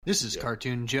This is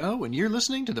Cartoon Joe, and you're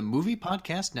listening to the Movie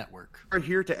Podcast Network. We're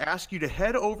here to ask you to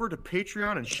head over to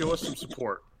Patreon and show us some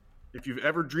support. If you've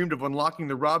ever dreamed of unlocking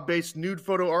the Rob-based nude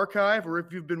photo archive, or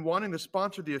if you've been wanting to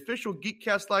sponsor the official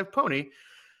Geekcast Live pony,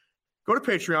 go to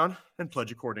Patreon and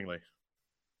pledge accordingly.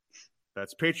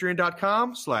 That's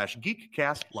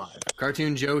patreon.com/geekcastlive.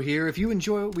 Cartoon Joe here. If you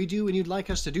enjoy what we do and you'd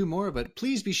like us to do more of it,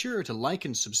 please be sure to like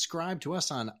and subscribe to us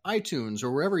on iTunes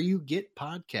or wherever you get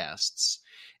podcasts.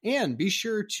 And be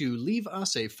sure to leave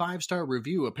us a 5-star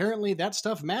review. Apparently that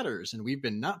stuff matters, and we've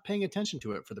been not paying attention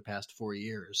to it for the past 4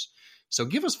 years. So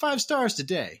give us 5 stars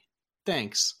today.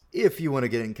 Thanks. If you want to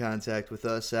get in contact with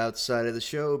us outside of the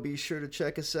show, be sure to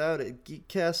check us out at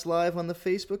Geekcast Live on the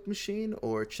Facebook machine,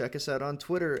 or check us out on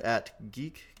Twitter at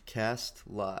Geekcast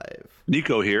Live.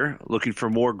 Nico here, looking for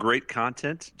more great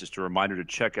content. Just a reminder to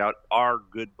check out our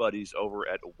good buddies over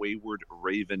at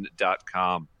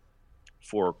waywardraven.com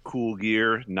for cool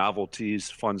gear, novelties,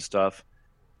 fun stuff.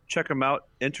 Check them out.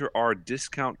 Enter our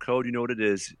discount code. You know what it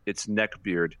is. It's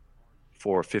Neckbeard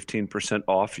for 15%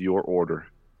 off your order.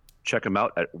 Check them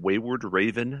out at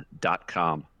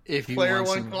waywardraven.com. If you want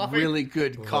some really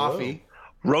good coffee.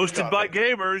 Roasted by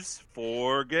gamers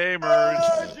for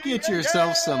gamers. Get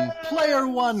yourself some Player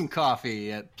One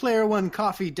coffee at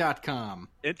playeronecoffee.com.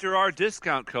 Enter our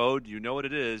discount code. You know what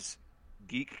it is.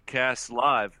 Geekcast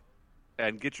Live.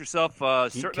 And get yourself a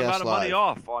certain amount of money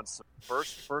off on some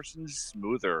first-person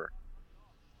smoother.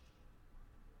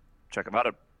 Check them out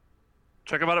at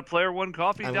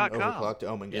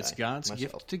playeronecoffee.com. It's God's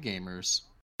gift to gamers.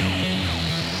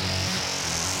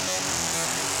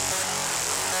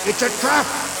 It's a trap!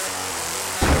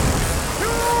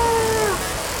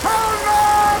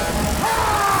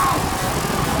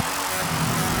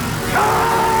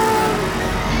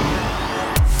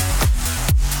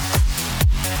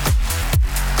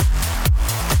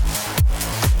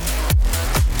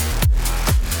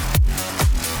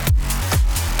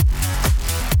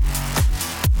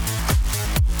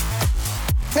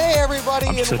 Hey everybody,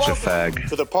 I'm and such a welcome fag.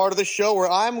 to the part of the show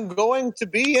where I'm going to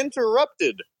be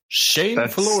interrupted.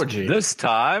 Shameful orgy. This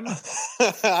time,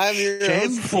 I'm your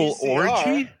shameful host, GCR,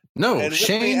 orgy? No, and with me,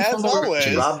 shameful as orgy.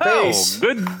 always, Rob Oh, Bass.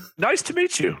 good. Nice to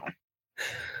meet you.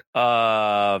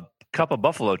 Cup of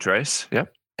Buffalo Trace.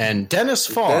 Yep. And Dennis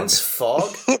Fogg. Dense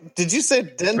Fog? Did you say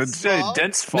dense fog?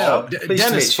 Dense No, fog.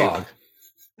 Dennis Fogg.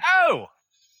 Oh,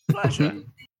 pleasure.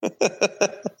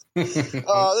 This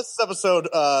is episode,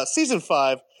 season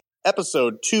 5,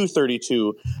 episode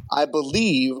 232. I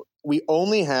believe we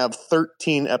only have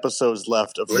 13 episodes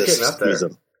left of this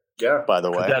season. Yeah. By the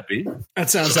way, Could that be? That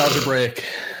sounds algebraic.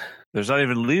 There's not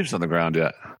even leaves on the ground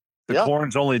yet. The Yeah.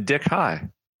 corn's only dick high.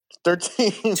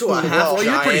 13 To a half Well,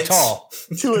 you're pretty tall.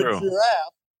 to True. a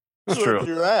giraffe. That's To true. a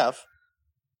giraffe.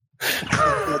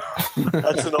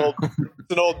 That's an old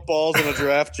balls in a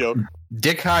giraffe joke.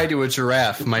 Dick high to a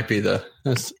giraffe might be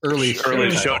that's early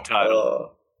show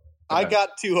title. I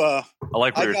got to I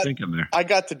like what I you're got- thinking there. I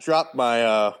got to drop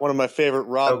my one of my favorite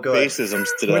Rob good. Bassisms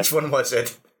today. Which one was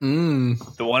it? The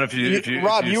one if you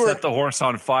Rob, if you you were- set the horse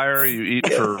on fire, you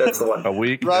eat for that's the one. a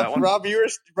week. That one? Rob, you were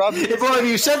Well, if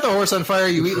you set the horse on fire,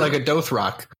 you eat like a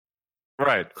Dothraki.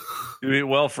 Right. You eat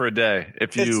well for a day.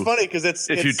 If it's you funny because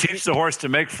if you teach the horse to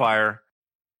make fire,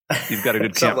 you've got a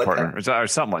good camp Something like partner, or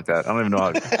something like that. I don't even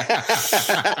know.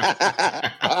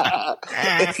 How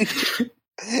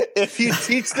if you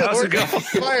teach the How's horse it go? to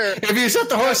fire, If you set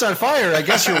the horse on fire, I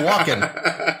guess you're walking.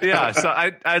 Yeah. So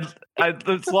I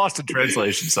it's lost in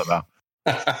translation somehow.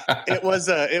 it was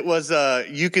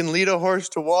you can lead a horse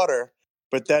to water,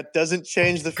 but that doesn't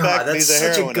change the fact God, that that's he's a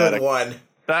such a heroin good addict. one.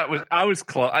 I was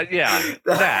close. I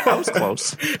was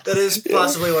close. That is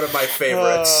possibly one of my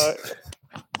favorites.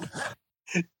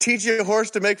 Teach your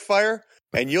horse to make fire,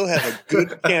 and you'll have a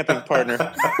good camping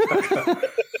partner.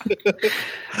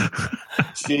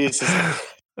 Jesus,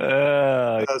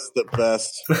 that's the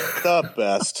best. The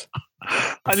best.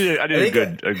 I need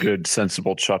a good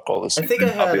sensible chuckle. I think I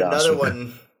had another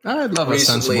one I'd love a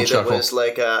sensible recently that chuckle. was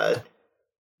like,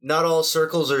 not all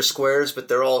circles are squares, but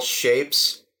they're all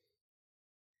shapes.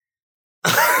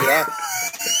 Yeah.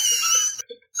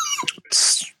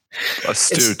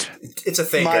 Astute. It's a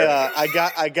thinker.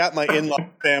 I got my in-law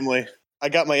family. I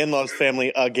got my in-laws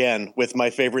family again with my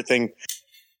favorite thing.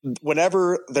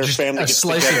 Whenever their Just family a gets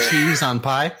slice together, of cheese on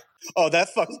pie. oh, that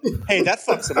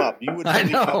fucks them up. You wouldn't I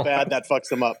believe how know. bad that fucks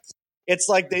them up. It's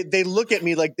like they look at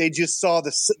me like they just saw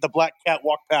the black cat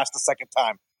walk past the second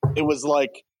time. It was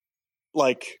like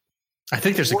I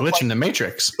think there's a glitch in the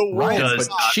Matrix. The world Ryan does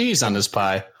put cheese on his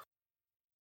pie.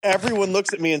 everyone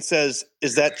looks at me and says,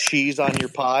 "Is that cheese on your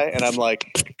pie?" And I'm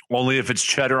like, Only if it's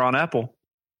cheddar on apple.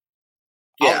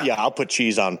 I'll put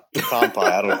cheese on pecan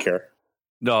pie. I don't care.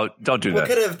 No, don't do that. What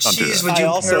kind of Don't do cheese that. would you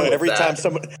also pair with every that? time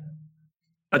somebody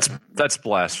That's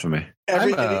blasphemy.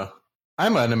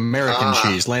 I'm an American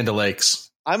cheese, Land O'Lakes.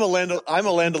 I'm a Land O'Lakes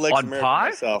On American pie?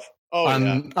 myself.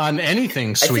 On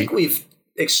anything I sweet. think we've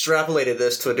extrapolated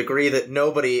this to a degree that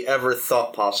nobody ever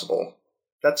thought possible.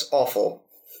 That's awful.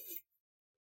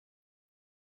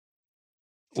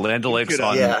 Land O'Lakes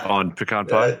on pecan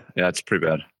pie? Yeah, it's pretty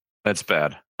bad. That's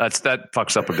bad. That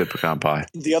fucks up a good pecan pie.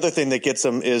 The other thing that gets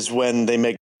them is when they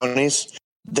make brownies.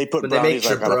 They put When they make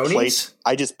brownies on a plate. jabronis?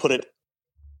 I just put it.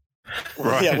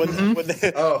 Right. Yeah,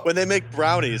 when they make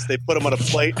brownies, they put them on a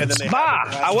plate and then they.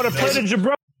 I want to plate of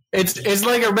jabroni. It's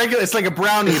like a regular. It's like a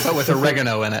brownie, but with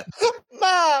oregano in it.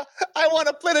 Ma, I want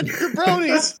a plate of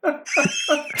jabronis.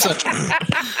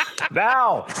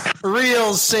 Now,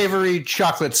 Real savory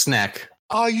chocolate snack.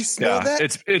 Oh, you smell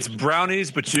that? It's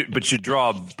brownies, but you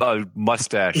draw a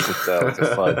mustache with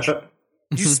the fudge.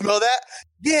 You smell that?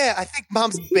 Yeah, I think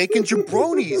Mom's baking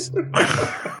jabronis.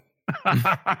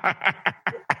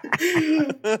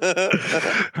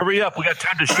 Hurry up, we got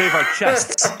time to shave our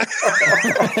chests.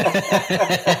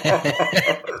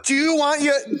 Do you want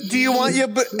your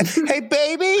hey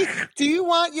baby, do you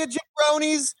want your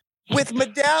jabronis with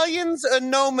medallions or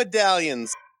no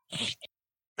medallions?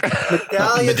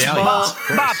 Medallions.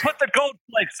 Ma, put the gold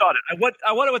flakes on it.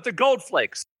 I want it with the gold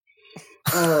flakes.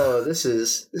 Oh, this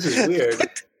is weird.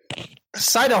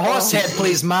 Side of horse head,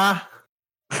 please, Ma.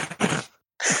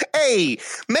 Hey,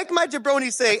 make my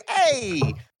jabroni say, hey.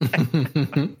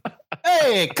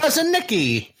 Hey, cousin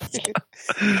Nikki.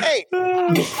 Hey,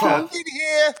 come in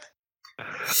here.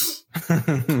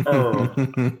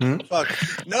 Fuck.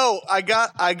 No, I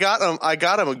got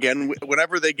them again.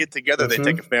 Whenever they get together, they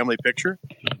take a family picture.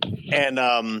 And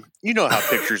you know how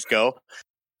pictures go.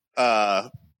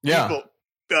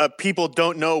 People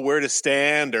don't know where to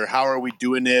stand or how are we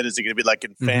doing it? Is it going to be like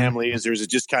in families or is it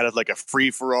just kind of like a free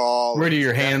for all? Where do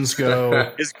your hands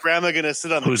go? Is grandma going to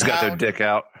sit on the Who's got their dick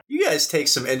out? You guys take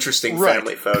some interesting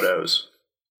family photos.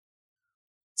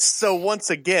 So once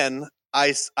again,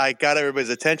 I got everybody's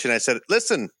attention. I said,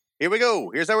 listen, here we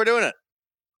go. Here's how we're doing it.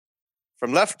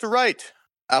 From left to right,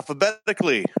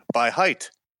 alphabetically by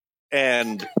height.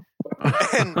 And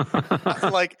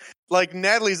like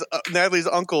Natalie's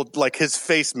uncle, like his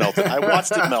face melted. I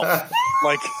watched it melt.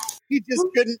 Like he just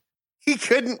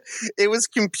couldn't. It was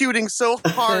computing so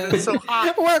hard and so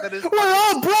hot. We're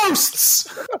all broasts.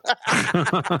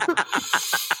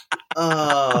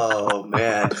 Oh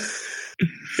man.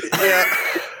 Yeah.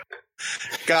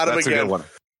 Got him That's again. a good one.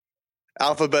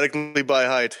 Alphabetically by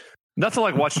height. Nothing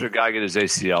like watching a guy get his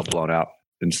ACL blown out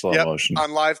in slow motion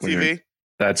on live TV.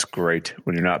 That's great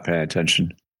when you're not paying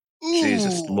attention. Ooh.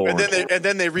 Jesus Lord. And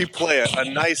then they replay a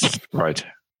nice. Right.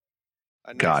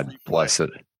 God replay. Bless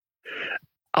it.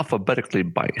 Alphabetically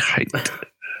by height.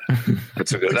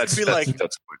 That's a good. That's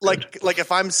like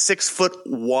if I'm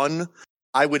 6'1",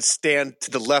 I would stand to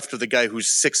the left of the guy who's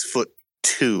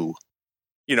 6'2".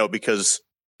 You know, because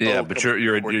but you're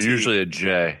usually a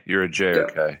J. You're a J,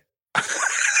 okay?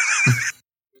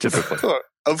 Typically,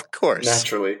 of course,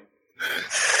 naturally,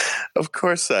 of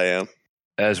course, I am.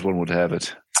 As one would have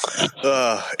it.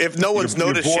 If no one's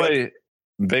noticed, your boy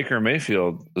Baker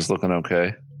Mayfield is looking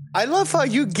okay. I love how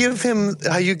you give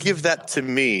that to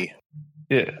me.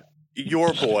 Yeah,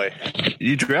 your boy.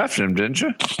 You drafted him, didn't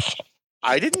you?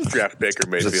 I didn't draft Baker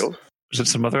Mayfield. Was it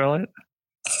some other Elliott?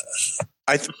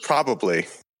 Probably,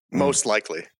 most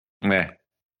likely. Yeah.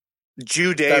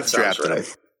 Jew Dave drafted him.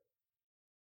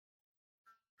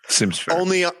 Seems fair.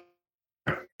 Only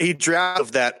he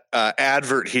drafted that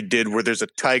advert he did where there's a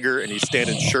tiger and he's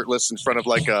standing shirtless in front of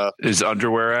like his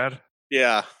underwear ad.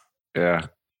 Yeah. Yeah.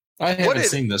 I haven't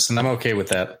seen this, and I'm okay with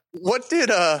that. What did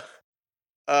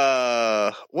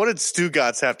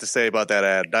Stugotz have to say about that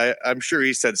ad? I'm sure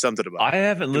he said something about it. I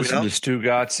haven't listened to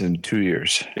Stugotz in 2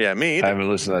 years. Yeah, me either. I haven't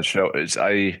listened to that show.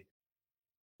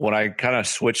 When I kind of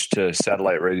switched to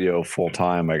satellite radio full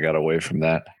time, I got away from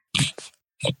that.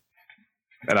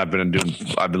 And I've been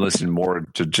listening more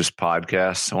to just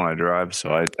podcasts when I drive,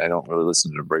 so I don't really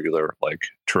listen to regular like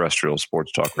terrestrial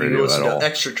sports talk radio you listen at all. To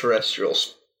extraterrestrial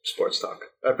sports talk,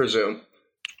 I presume.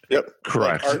 Yep,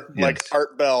 correct. Like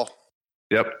Art Bell.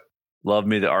 Yep, love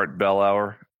me the Art Bell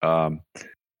hour. I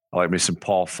like me some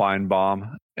Paul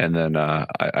Feinbaum, and then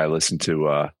I listen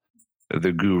to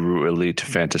the Guru Elite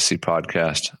Fantasy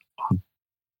podcast.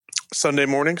 Sunday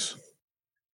mornings?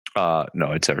 No,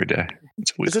 it's every day.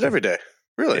 Is it every day?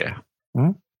 Really? Yeah.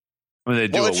 Mm-hmm. I mean, they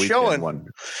do a weekend one.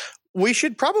 We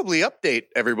should probably update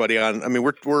everybody on. I mean,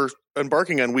 we're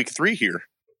embarking on week 3 here.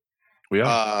 We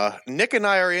are. Nick and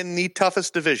I are in the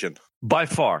toughest division. By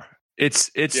far.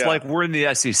 It's like we're in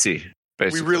the SEC,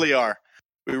 basically. We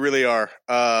really are.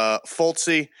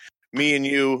 Foltzy, me and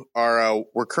you are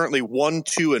we're currently 1,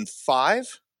 2, and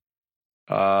 5.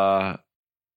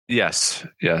 Yes.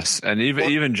 And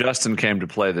even Justin came to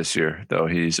play this year, though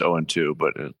he's 0-2,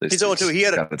 but at least he's 0-2. He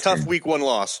had a tough team. week 1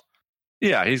 loss.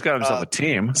 Yeah, he's got himself a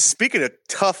team. Speaking of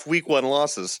tough week 1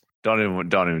 losses. Don't even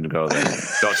go there.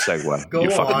 Don't segue. Go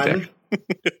fucking dick.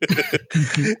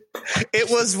 It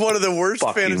was one of the worst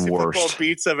Fucking fantasy football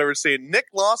beats I've ever seen. Nick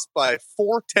lost by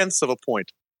 0.4 of a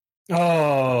point.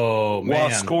 Oh, man. While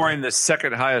scoring the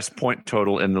second highest point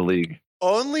total in the league.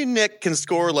 Only Nick can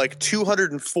score like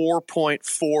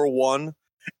 204.41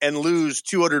 and lose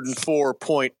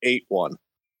 204.81.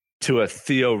 To a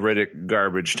Theo Riddick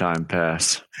garbage time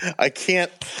pass. I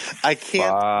can't believe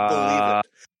it.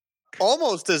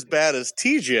 Almost as bad as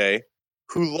TJ,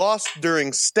 who lost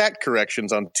during stat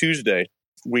corrections on Tuesday,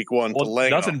 week 1 to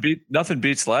Lango. Nothing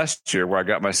beats last year where I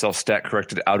got myself stat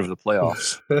corrected out of the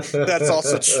playoffs. That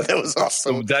was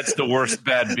awesome. That's the worst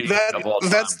bad beat of all time.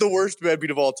 That's the worst bad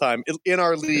beat of all time in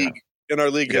our league. In our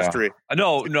league history.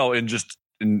 No,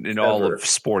 in all of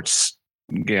sports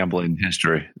gambling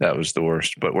history, that was the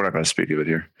worst. But we're not going to speak of it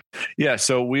here. Yeah,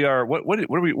 so we are. What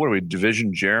are we?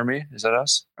 Division Jeremy? Is that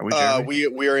us? Are we Jeremy?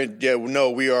 We are in. Yeah,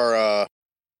 no, we are.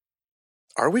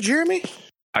 Are we Jeremy?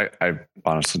 I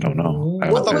honestly don't know. I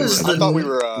thought we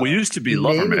were. We used to be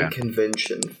Loverman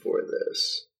convention for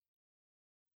this.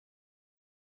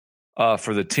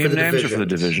 For the team names or for the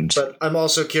divisions? But I'm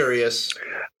also curious.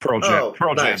 Pearl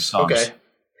Jam songs. Okay.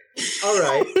 All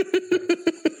right.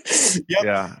 Yep.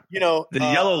 Yeah. The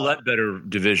Yellow Ledbetter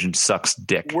division sucks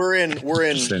dick. We're in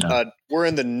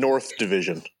the North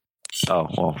Division. Oh,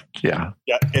 well, yeah.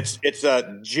 Yeah, it's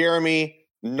Jeremy,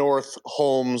 North,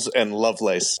 Holmes, and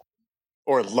Lovelace.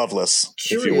 Or Loveless,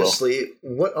 Curiously, if you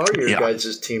will. what are your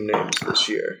guys' team names this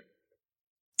year?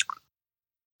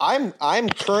 I'm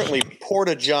currently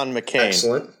Porta John McCain.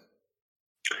 Excellent.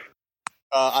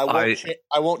 I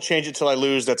won't change it till I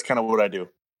lose. That's kind of what I do.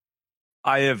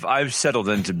 I've settled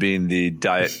into being the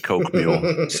Diet Coke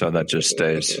mule, so that just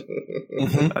stays.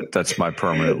 That's my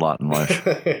permanent lot in life.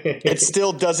 It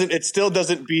still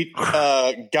doesn't beat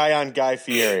Guy on Guy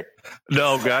Fieri.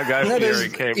 No, Guy Fieri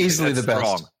came easily the best.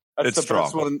 Strong. That's the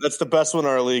best one. That's the best one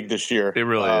in our league this year. It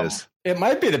really is. It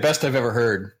might be the best I've ever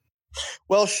heard.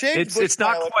 Well, it's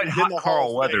not quite Hot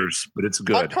Carl Weathers, but it's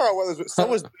good. Hot Carl Weathers. So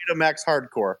was Betamax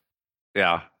Hardcore.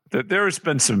 Yeah, there's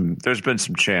been some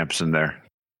champs in there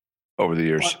over the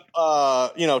years.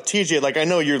 TJ, like I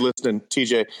know you're listening,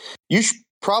 TJ. You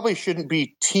probably shouldn't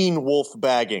be Teen Wolf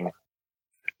bagging.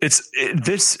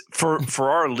 This for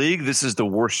our league. This is the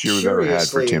worst year we've ever had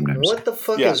for team names. What the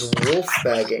fuck is wolf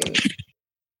bagging?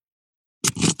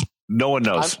 No one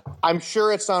knows. I'm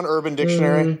sure it's on Urban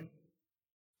Dictionary.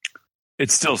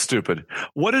 It's still stupid.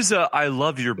 What is I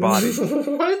love your body?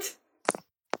 What?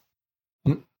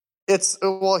 It's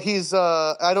he's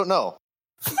I don't know.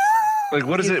 Like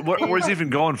what is it? Where's he even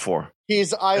going for?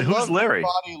 Who's Larry?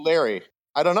 Body Larry.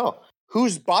 I don't know.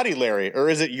 Who's Body Larry, or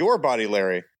is it your Body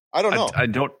Larry? I don't know.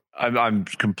 I'm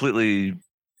completely.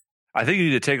 I think you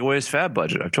need to take away his fab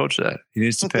budget. I've told you that. He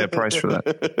needs to pay a price for that.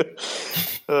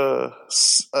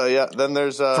 Then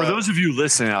there's for those of you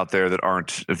listening out there that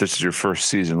aren't, if this is your first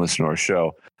season listening to our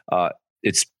show,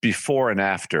 it's before and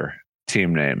after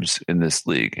team names in this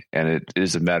league, and it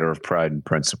is a matter of pride and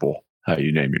principle how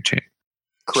you name your team.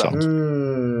 Correct.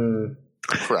 So,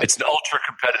 correct. It's an ultra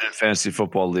competitive fantasy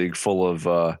football league full of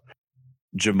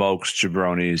jamokes,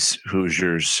 jabronis,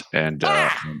 Hoosiers, and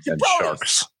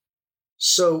Sharks.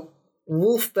 So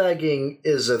wolf bagging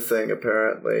is a thing,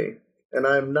 apparently, and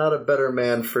I'm not a better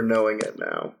man for knowing it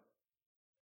now.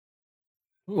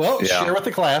 Well, share with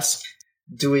the class.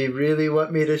 Do we really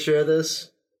want me to share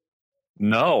this?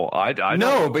 No, I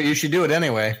no, but you should do it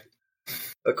anyway.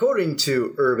 According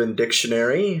to Urban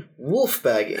Dictionary, wolf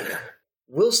bagging,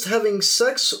 whilst having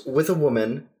sex with a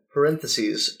woman,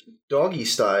 parentheses, doggy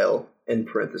style, in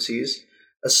parentheses,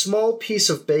 a small piece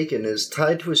of bacon is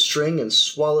tied to a string and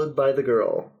swallowed by the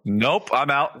girl. Nope, I'm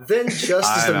out. Then,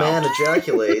 just as the man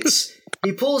ejaculates,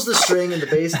 he pulls the string and the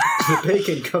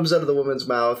bacon comes out of the woman's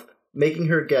mouth, making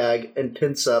her gag and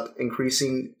pinch up,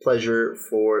 increasing pleasure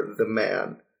for the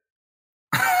man.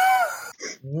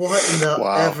 What in the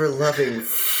ever-loving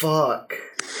fuck?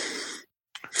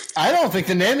 I don't think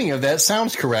the naming of that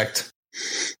sounds correct.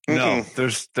 No,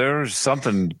 there's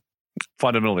something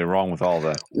fundamentally wrong with all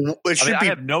that. I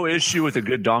have no issue with a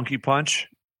good donkey punch.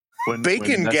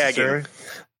 Bacon gagging.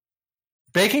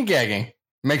 Bacon gagging.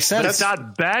 Makes sense. But it's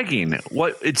not bagging.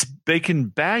 It's bacon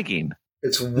bagging.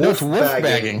 It's wolf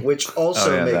bagging, which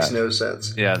also makes no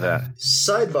sense. Yeah, that.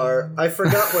 Sidebar, I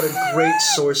forgot what a great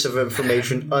source of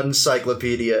information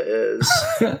Uncyclopedia is.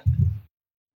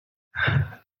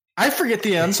 I forget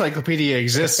the Encyclopedia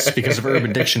exists because of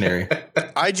Urban Dictionary.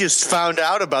 I just found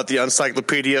out about the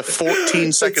Encyclopedia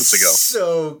 14 seconds ago.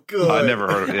 So good. I never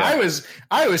heard of it.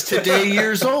 I was today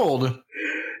years old.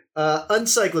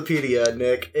 Uncyclopedia,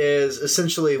 Nick, is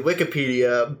essentially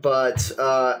Wikipedia, but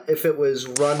if it was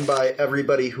run by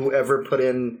everybody who ever put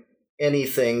in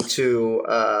anything to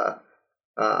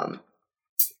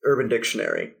Urban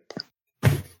Dictionary.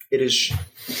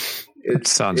 It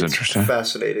sounds interesting.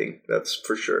 Fascinating, that's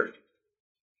for sure.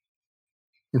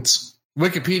 It's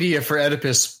Wikipedia for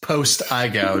Oedipus post eye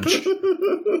gouge.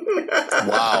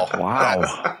 Wow.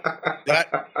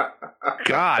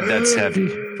 God, that's heavy.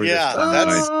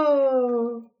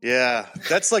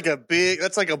 That's like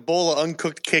a bowl of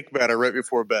uncooked cake batter right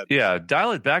before bed. Yeah,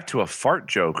 dial it back to a fart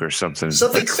joke or something.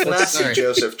 Something classic,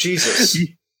 Joseph. Jesus,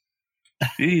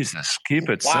 keep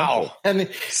it simple. And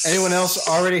anyone else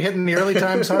already hitting the early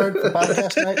times hard for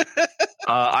podcast night?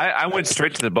 I went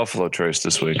straight to the Buffalo Trace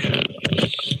this week.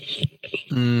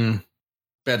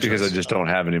 Bad because choice. I just don't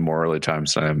have any more early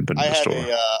times. I haven't been to the store.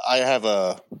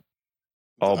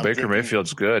 Baker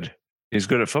Mayfield's good. He's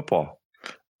good at football.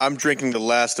 I'm drinking the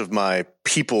last of my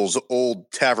People's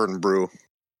Old Tavern Brew.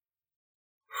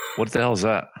 What the hell is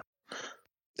that?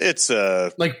 It's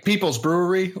like People's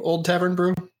Brewery, Old Tavern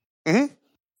Brew? Mm-hmm.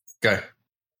 Okay.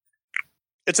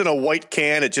 It's in a white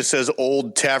can. It just says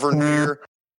Old Tavern Beer,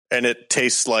 and it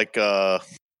tastes like like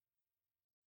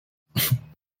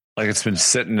it's been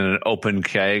sitting in an open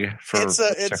keg for.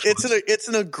 It's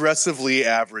an aggressively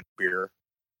average beer.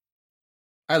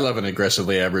 I love an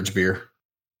aggressively average beer.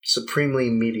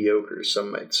 Supremely mediocre,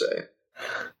 some might say.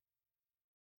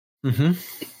 Mm-hmm.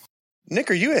 Nick,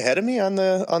 are you ahead of me on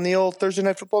the old Thursday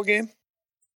night football game?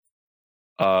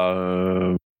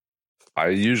 I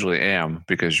usually am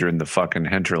because you're in the fucking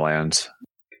hinterlands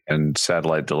and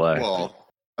satellite delay. Well,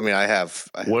 I mean, I have.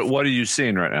 What are you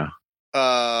seeing right now?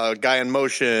 Guy in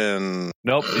motion.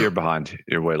 Nope, you're behind.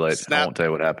 You're way late. Snap. I won't tell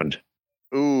you what happened.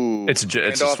 Ooh, it's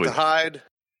a off sweep. to Hyde.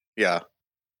 Yeah,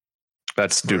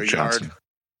 that's Duke Johnson.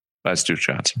 That's Duke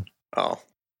Johnson. Oh,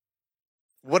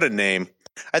 what a name!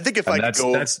 I think if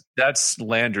that's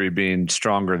Landry being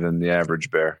stronger than the average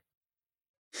bear.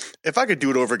 If I could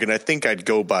do it over again, I think I'd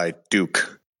go by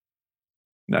Duke.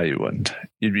 No, you wouldn't.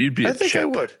 You'd be a chip. I think I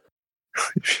would.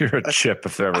 You're a chip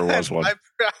if there ever was one.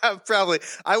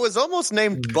 I was almost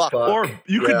named Buck. Or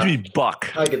you could be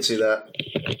Buck. I could see that.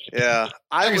 Yeah.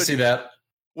 I can see that.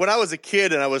 When I was a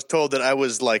kid and I was told that I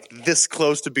was like this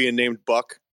close to being named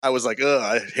Buck, I was like,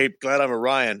 glad I'm a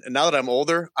Ryan. And now that I'm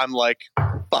older, I'm like,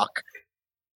 Buck.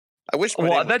 I wish.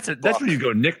 That's when you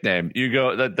go nickname. You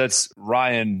go that's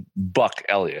Ryan Buck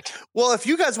Elliott. Well, if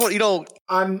you guys want,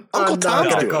 I'm Uncle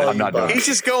Tom's doing it. I'm not doing it. He's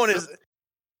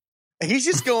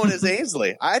just going as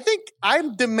Ainsley. I think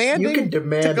I'm demanding. You can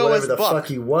demand to go whatever as the Buck. fuck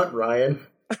you want, Ryan.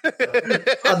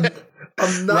 I'm not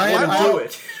Ryan, going to do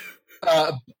it.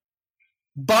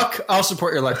 Buck, I'll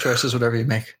support your life choices, whatever you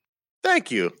make. Thank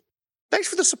you. Thanks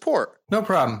for the support. No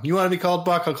problem. You want to be called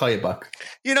Buck? I'll call you Buck.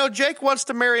 Jake wants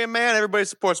to marry a man. Everybody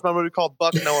supports him. I'm going to be called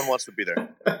Buck. No one wants to be there.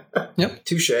 Yep.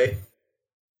 Touche.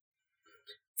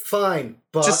 Fine,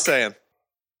 Buck. Just saying.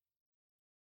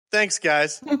 Thanks,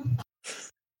 guys.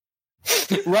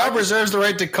 Rob reserves the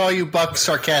right to call you Buck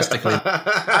sarcastically.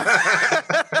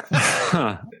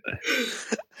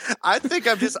 I think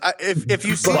I'm just if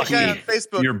you see Bucky. a guy on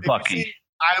Facebook, You're Bucky.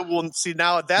 I will see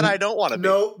now that I don't want to be.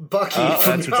 No, Bucky.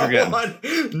 That's what you're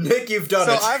getting. Nick, you've done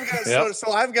So it. I've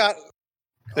got.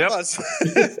 Yep. Hold on.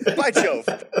 By Jove.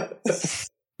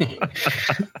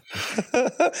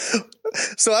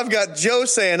 So I've got Joe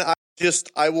saying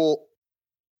I will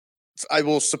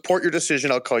support your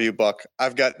decision. I'll call you Buck.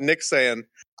 I've got Nick saying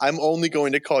I'm only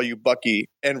going to call you Bucky,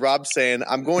 and Rob saying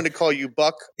I'm going to call you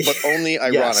Buck, but only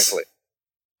ironically.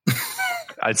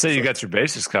 I'd say you got your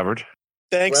bases covered.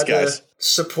 Thanks, Glad guys. to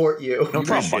support you. No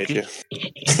problem, Bucky.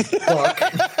 Buck.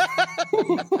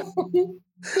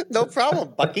 No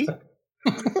problem, Bucky.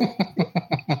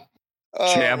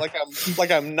 Champ.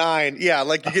 Like I'm 9. Yeah,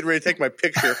 like you're getting ready to take my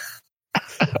picture.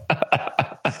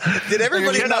 Did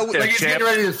everybody know? Like he's getting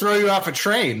ready to throw you off a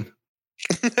train.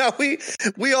 Now we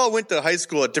all went to high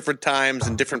school at different times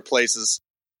and different places.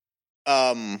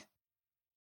 Did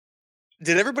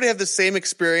everybody have the same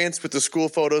experience with the school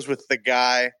photos with the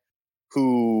guy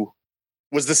who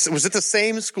was it the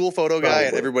same school photo guy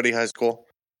at everybody high school?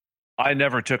 I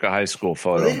never took a high school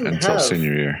photo They didn't until have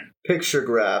senior year. Picture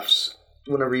graphs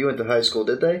whenever you went to high school,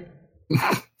 did they?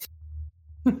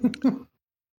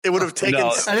 It would have taken.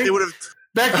 No, it would have.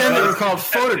 Back then, they were called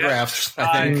photographs,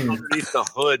 I think. Underneath the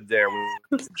hood there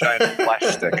with a giant flash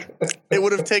stick. It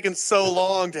would have taken so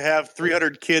long to have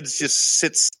 300 kids just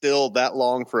sit still that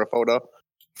long for a photo.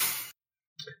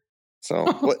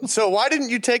 So why didn't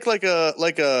you take like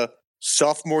a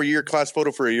sophomore year class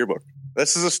photo for a yearbook?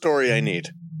 This is a story I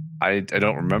need. I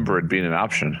don't remember it being an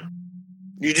option.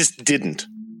 You just didn't.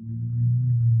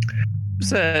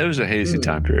 It was a hazy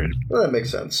time period. Well, that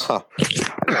makes sense. Huh.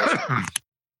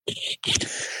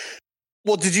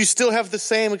 Well, did you still have the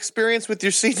same experience with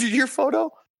your senior year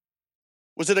photo?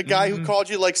 Was it a guy who called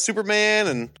you like Superman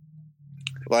and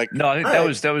like? No, I think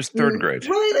that was third grade.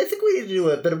 Ryan, I think we need to do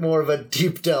a bit more of a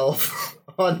deep delve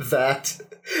on that.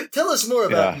 Tell us more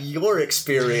about your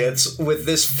experience with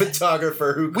this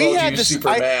photographer who called you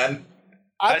Superman.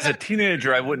 As a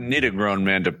teenager, I wouldn't need a grown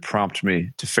man to prompt me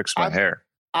to fix my hair.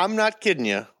 I'm not kidding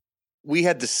you. We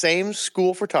had the same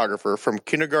school photographer from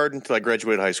kindergarten till I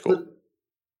graduated high school.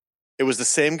 It was the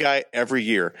same guy every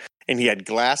year. And he had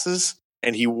glasses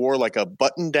and he wore like a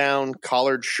button down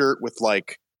collared shirt with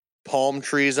like palm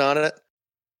trees on it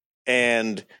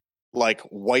and like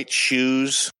white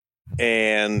shoes.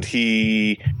 And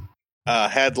he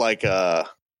had like a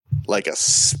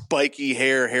spiky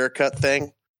haircut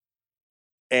thing.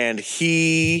 And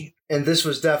this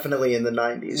was definitely in the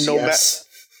 90s. Yes.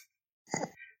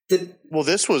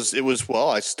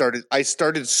 I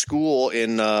started school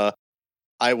in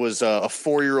I was a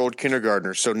 4-year-old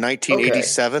kindergartner, so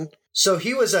 1987. Okay. So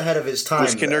he was ahead of his time.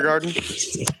 Was kindergarten?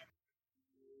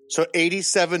 So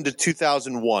 87 to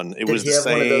 2001. It was the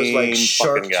same. Did he have one of those like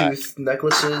shark tooth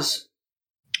necklaces?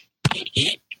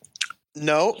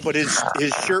 No, but his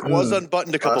shirt was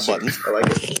unbuttoned a couple buttons. I like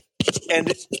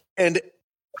it. And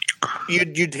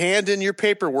you'd hand in your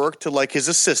paperwork to like his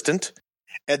assistant,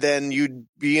 and then you'd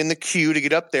be in the queue to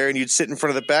get up there, and you'd sit in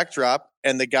front of the backdrop,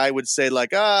 and the guy would say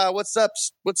like, what's up,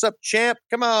 champ?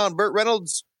 Come on, Burt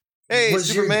Reynolds. Hey, was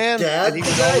Superman. Your dad and he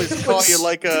would always call you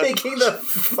like a taking the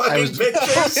fucking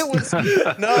pictures. It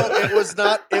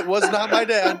was not my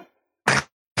dad.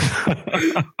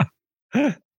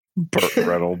 Burt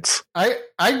Reynolds. I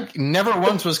never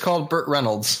once was called Burt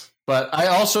Reynolds. But I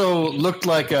also looked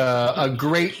like a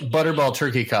great Butterball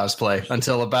Turkey cosplay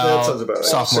until about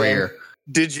sophomore year.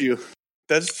 Did you?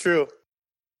 That's true.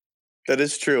 That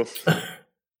is true.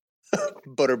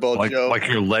 Butterball Joe. Like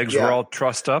your legs were all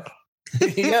trussed up?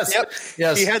 Yes. Yep.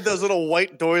 Yes. He had those little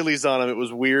white doilies on him. It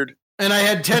was weird. And I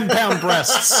had 10-pound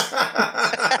breasts.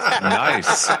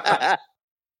 Nice.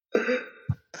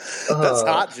 That's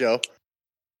hot, Joe.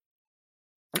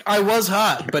 I was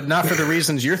hot, but not for the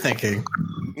reasons you're thinking.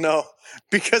 No,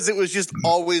 because it was just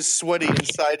always sweaty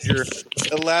inside your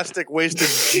elastic-waisted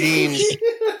jeans.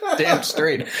 Damn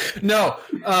straight. No,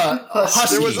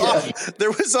 husky.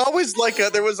 There was always like a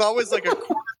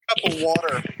quarter cup of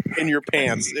water in your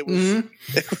pants. It was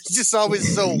just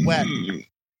always so wet.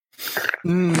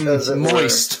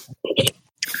 Moist.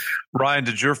 Ryan,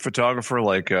 did your photographer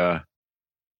like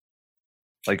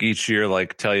each year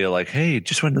tell you like, hey,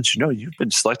 just want to let you know you've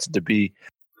been selected to be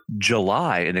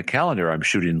July in a calendar I'm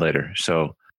shooting later,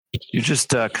 so you just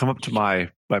come up to my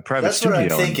private studio.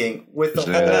 That's what I'm thinking with the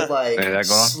whole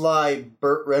sly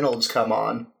Burt Reynolds come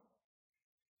on.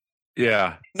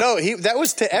 Yeah. No, that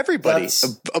was to everybody,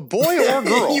 a boy or a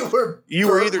girl. you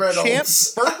were either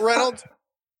Reynolds. Burt Reynolds.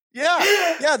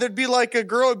 Yeah. There'd be like a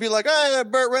girl would be like,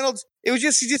 Burt Reynolds. It was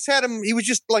just he just had him. He was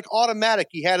just like automatic.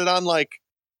 He had it on like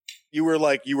you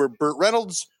were Burt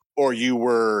Reynolds, or you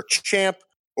were Champ,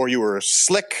 or you were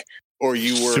Slick, or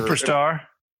you were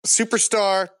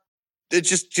Superstar. It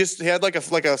just had like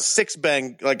a six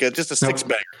bang, just a six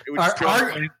banger.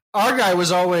 Our guy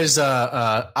was always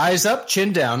eyes up,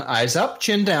 chin down, eyes up,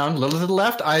 chin down, little to the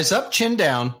left, eyes up, chin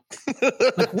down.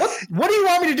 Like what do you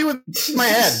want me to do with my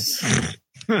head?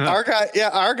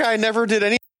 Our guy never did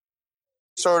any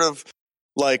sort of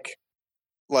like,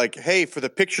 hey, for the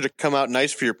picture to come out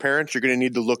nice for your parents, you're going to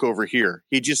need to look over here.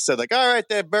 He just said like, all right,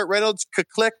 there, Burt Reynolds,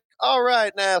 click. All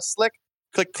right, now Slick,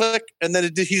 click, and then he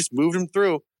just moved him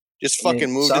through. Just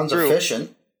fucking moved him through. Sounds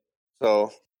efficient.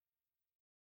 So,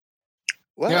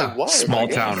 well, yeah, it was, small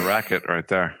town racket right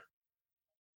there.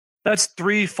 That's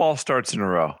 3 false starts in a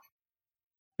row.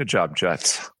 Good job,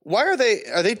 Jets. Why are they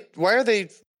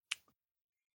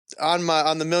on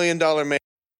the $1 Million Man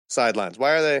sidelines?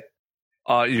 Why are they?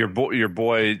 Your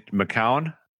boy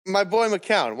McCown. My boy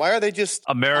McCown. Why are they just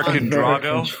American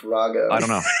Drago? I don't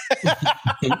know.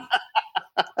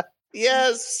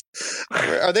 Yes.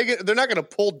 Are they? They're not going to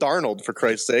pull Darnold for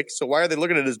Christ's sake. So why are they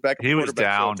looking at his back? He was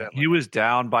down. He was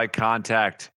down by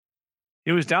contact.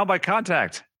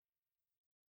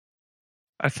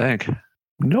 I think.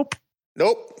 Nope.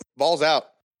 Ball's out.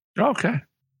 Okay.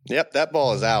 Yep, that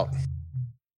ball is out.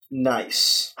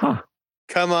 Nice. Huh.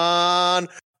 Come on.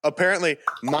 Apparently,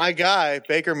 my guy,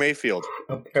 Baker Mayfield.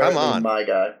 Apparently Come on. my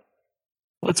guy.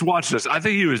 Let's watch this. I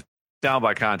think he was down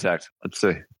by contact. Let's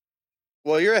see.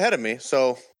 Well, you're ahead of me,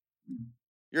 so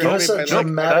you're Give ahead us of a me.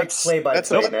 dramatic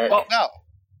play-by-play, Nope. Nick. Oh, no.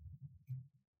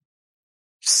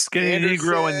 Skinny Anderson.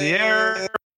 Negro in the air.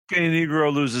 Skinny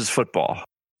Negro loses football.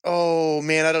 Oh,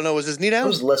 man, I don't know. Was his knee That down?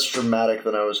 was less dramatic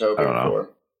than I was hoping for.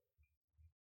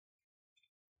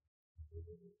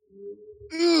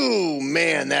 Ooh,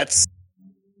 man, that's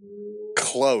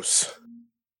close.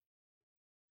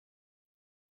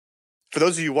 For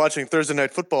those of you watching Thursday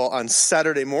Night Football on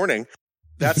Saturday morning,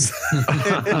 that's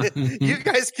you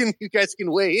guys can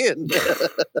weigh in.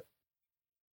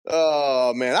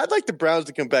 Oh man, I'd like the Browns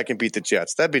to come back and beat the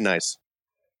Jets. That'd be nice.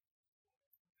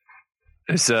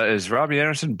 Is Robbie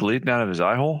Anderson bleeding out of his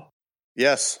eye hole?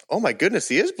 Yes. Oh my goodness,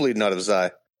 he is bleeding out of his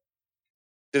eye.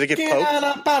 Did it get Get poked?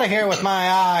 up out of here with my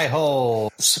eye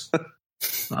holes.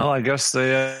 Well, I guess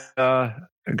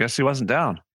he wasn't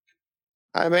down.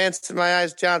 I'm Anson, my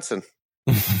eyes Johnson.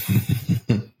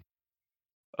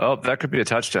 Oh, that could be a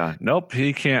touchdown. Nope,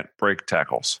 he can't break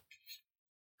tackles.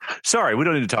 Sorry, we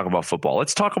don't need to talk about football.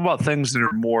 Let's talk about things that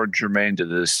are more germane to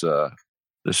this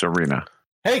arena.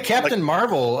 Hey, Captain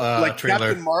Marvel trailer.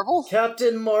 Captain Marvel?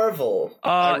 Captain Marvel.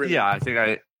 Yeah, I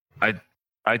think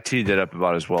I teed that up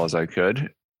about as well as I could.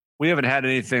 We haven't had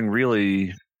anything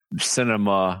really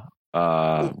cinema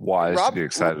wise to be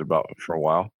excited about for a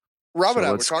while. Rob and I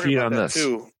were let's talking key about on that this.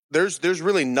 too. There's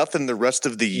really nothing the rest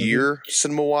of the year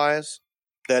cinema wise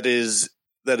that is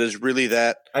really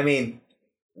that. I mean,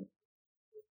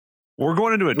 we're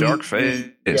going into a dark phase.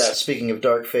 Yeah, speaking of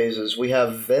dark phases, we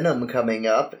have Venom coming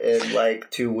up in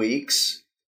like 2 weeks.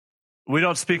 We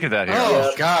don't speak of that here.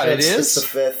 Oh, God, it It's is? the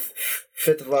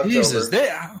 5th of October. Jesus.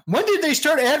 When did they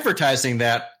start advertising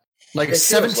that? Like It feels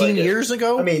 17 like it. years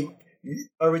ago? I mean,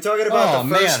 are we talking about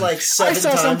the first man. 7 I saw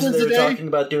times something they were today. talking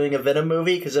about doing a Venom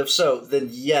movie? Because if so, then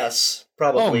yes,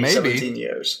 probably maybe. 17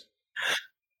 years.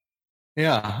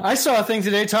 Yeah. I saw a thing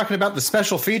today talking about the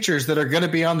special features that are going to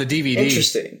be on the DVD.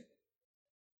 Interesting.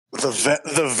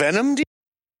 The Venom.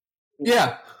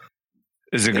 Yeah.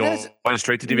 Is it going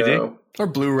straight to DVD? No. Or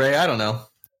Blu-ray. I don't know.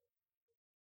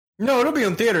 No, it'll be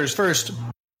in theaters first.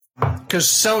 Because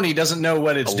Sony doesn't know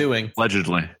what it's doing.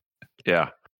 Allegedly. Yeah.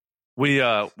 We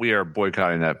are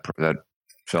boycotting that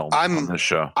film on this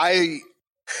show. I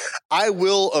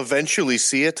will eventually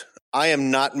see it. I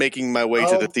am not making my way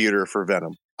to the theater for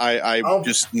Venom. I'm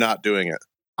just not doing it.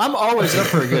 I'm always up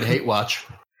for a good hate watch.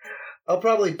 I'll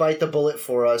probably bite the bullet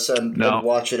for us and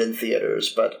watch it in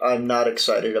theaters, but I'm not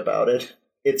excited about it.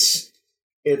 It's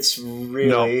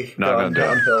really gone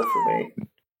downhill for me.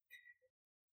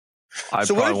 I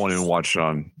probably won't even watch it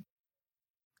on.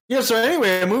 Yeah. So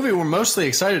anyway, a movie we're mostly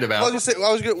excited about.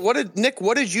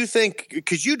 What did you think?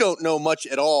 Because you don't know much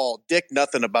at all, Dick.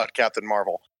 Nothing about Captain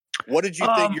Marvel. What did you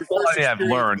think? Your first I've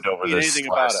learned over this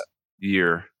last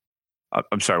year.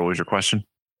 I'm sorry. What was your question?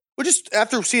 Well, just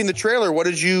after seeing the trailer,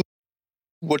 what's your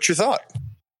thought?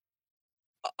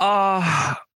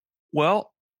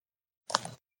 Well,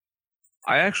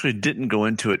 I actually didn't go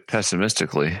into it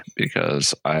pessimistically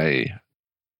because I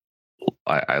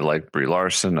like Brie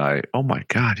Larson. Oh my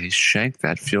God, he shanked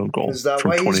that field goal. Is that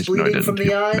from why 20, he's bleeding from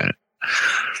the eye?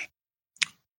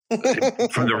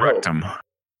 From the rectum.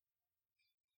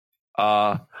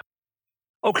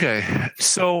 Okay,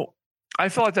 so I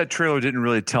felt like that trailer didn't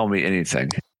really tell me anything,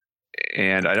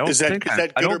 and I don't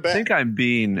think I'm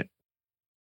being.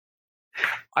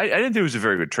 I didn't think it was a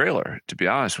very good trailer, to be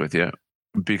honest with you,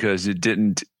 because it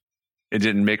didn't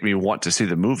make me want to see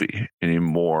the movie any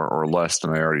more or less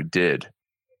than I already did.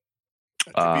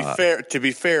 To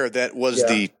be fair, that was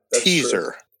the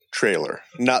teaser trailer,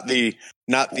 not the.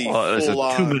 It was a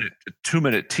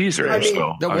 2-minute teaser. I didn't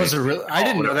know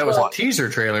that was a teaser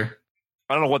trailer.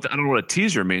 I don't know what a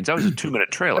teaser means. That was a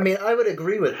 2-minute trailer. I mean, I would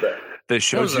agree with that. They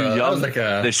showed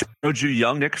you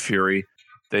young Nick Fury.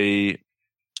 I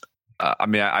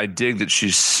dig that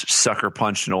she sucker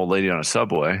punched an old lady on a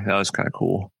subway. That was kind of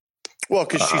cool. Well,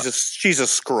 because she's a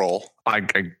Skrull. I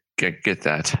get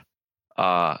that.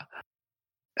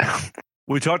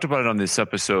 We talked about it on this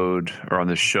episode or on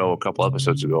this show a couple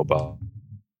episodes ago about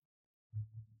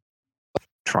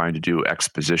trying to do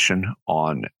exposition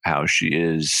on how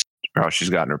she's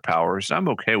gotten her powers. I'm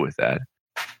okay with that.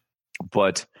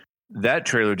 But that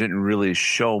trailer didn't really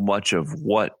show much of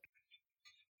what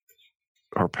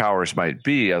her powers might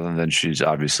be other than she's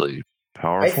obviously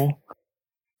powerful.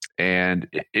 And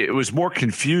it was more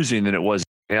confusing than it was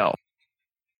else.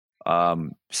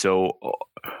 So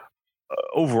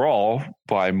overall,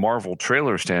 by Marvel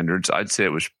trailer standards, I'd say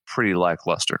it was pretty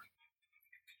lackluster.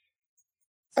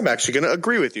 I'm actually going to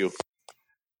agree with you.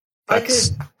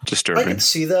 That's disturbing. I could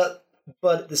see that,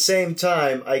 but at the same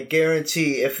time, I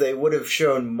guarantee if they would have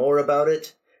shown more about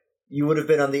it, you would have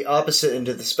been on the opposite end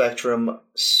of the spectrum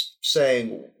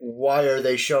saying, why are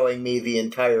they showing me the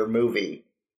entire movie?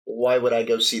 Why would I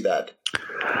go see that?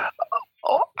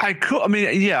 I could. I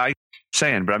mean, yeah, I'm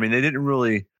saying, but I mean, they didn't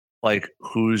really like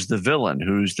who's the villain,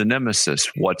 who's the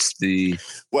nemesis, what's the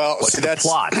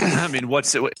plot. I mean,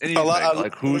 what's it? Anything,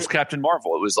 like who's Captain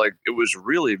Marvel? It was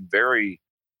really very.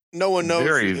 No one knows.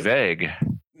 Very vague.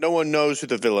 No one knows who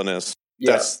the villain is.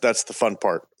 Yeah. That's the fun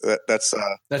part. That's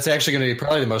actually going to be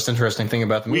probably the most interesting thing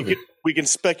about the movie. We can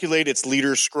speculate it's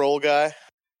leader Skrull guy.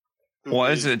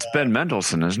 Well, it's Ben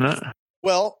Mendelsohn, isn't it?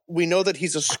 Well, we know that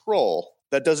he's a Skrull.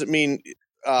 That doesn't mean.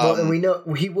 Well, and we know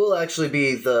he will actually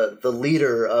be the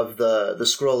leader of the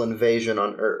Skrull invasion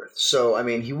on Earth. So, I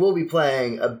mean, he will be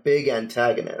playing a big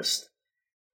antagonist.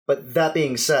 But that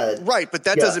being said, right? But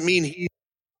that doesn't mean he.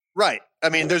 Right. I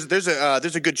mean, there's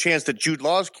a good chance that Jude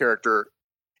Law's character.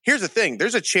 Here's the thing: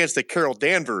 there's a chance that Carol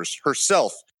Danvers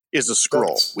herself is a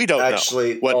Skrull. We don't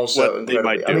actually know what they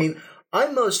might do. I mean,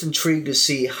 I'm most intrigued to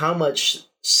see how much,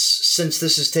 since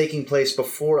this is taking place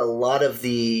before a lot of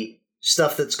the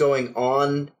stuff that's going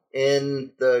on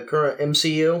in the current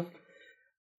MCU.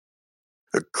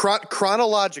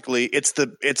 Chronologically, it's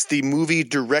the movie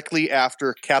directly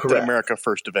after Captain America: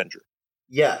 First Avenger.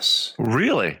 Yes.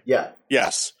 Really? Yeah.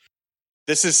 Yes.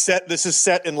 This is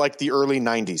set in like the early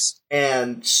 90s.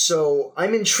 And so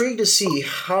I'm intrigued to see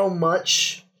how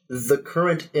much the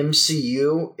current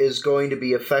MCU is going to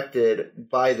be affected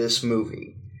by this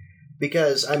movie.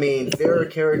 Because, I mean, there are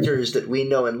characters that we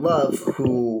know and love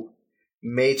who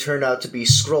may turn out to be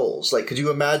Skrulls. Like, could you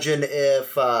imagine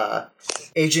if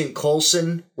Agent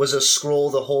Coulson was a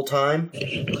Skrull the whole time?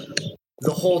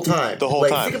 The whole time.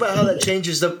 Think about how that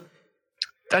changes the...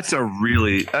 That's a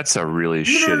really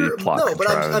shitty plot. No, but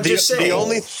I'm just saying.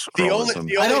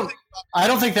 I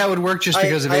don't think that would work just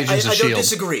because of Agents of S.H.I.E.L.D. I don't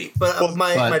disagree, but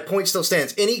my point still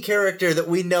stands. Any character that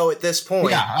we know at this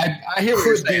point I hear what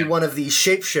could be one of these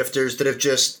shapeshifters that have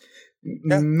just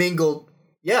mingled.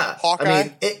 Yeah.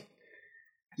 Hawkeye? I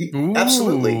mean,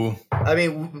 absolutely. I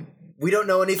mean, we don't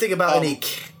know anything about any...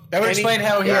 That would explain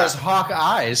how he has hawk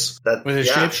eyes with his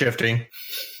shape-shifting.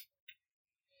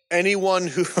 Anyone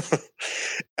who,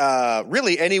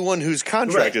 anyone whose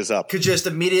contract is up could just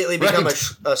immediately become a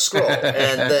Skrull,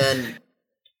 and then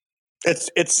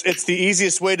it's the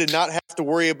easiest way to not have to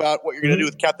worry about what you're going to do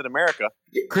with Captain America.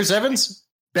 Chris Evans,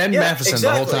 Ben Matheson,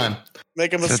 the whole time.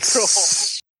 Make him a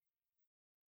Skrull.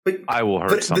 But I will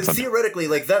hurt something. But theoretically,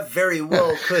 like that very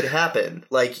well could happen.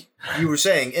 Like you were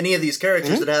saying, any of these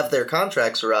characters that have their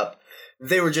contracts are up.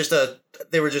 They were just a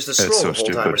Skrull the whole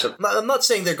time or something. I'm not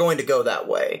saying they're going to go that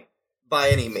way by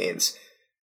any means.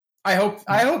 I hope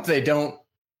they don't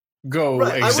go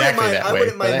exactly that way. I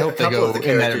wouldn't mind I hope a couple of the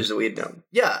characters that we'd known.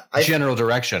 Yeah, general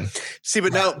direction. See,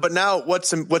 but now,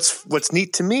 what's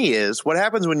neat to me is what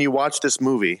happens when you watch this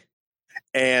movie,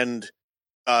 and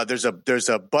there's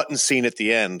a button scene at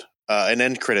the end, an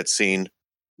end credit scene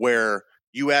where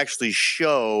you actually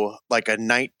show like a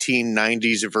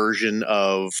 1990s version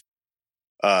of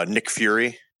Nick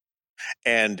Fury,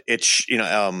 and it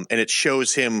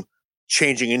shows him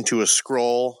changing into a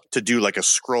Skrull to do like a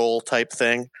Skrull type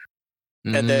thing,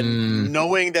 and then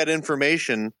knowing that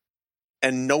information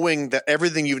and knowing that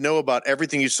everything you know about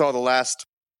everything you saw the last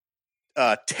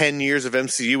 10 years of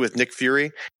MCU with Nick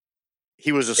Fury,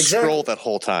 he was a Skrull that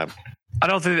whole time. I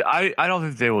don't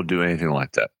think they will do anything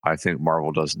like that. I think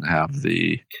Marvel doesn't have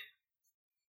they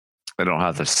don't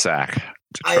have the sack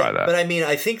to try that. But I mean,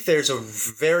 I think there's a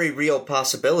very real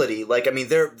possibility. Like, I mean,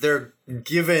 they're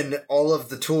given all of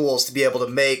the tools to be able to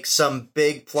make some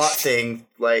big plot thing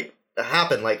like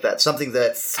happen like that, something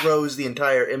that throws the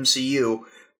entire MCU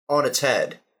on its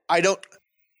head. I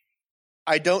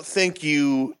don't think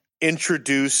you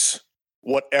introduce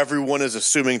what everyone is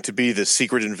assuming to be the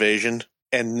secret invasion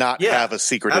and not have a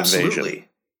secret invasion.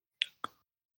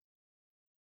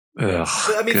 Ugh,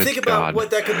 I mean, think about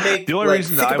what that could make. The only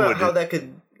reason think about how that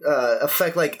could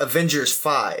affect like Avengers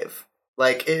 5.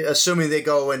 Like, assuming they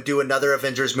go and do another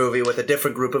Avengers movie with a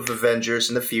different group of Avengers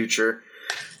in the future.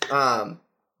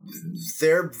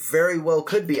 There very well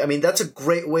could be. I mean, that's a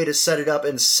great way to set it up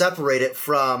and separate it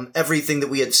from everything that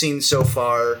we had seen so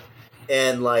far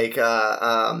in like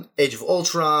Age of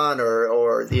Ultron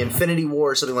or the Infinity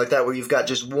War or something like that, where you've got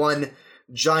just one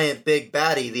giant big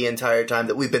baddie the entire time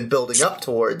that we've been building up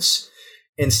towards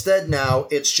Instead, now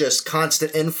it's just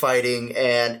constant infighting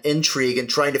and intrigue and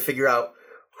trying to figure out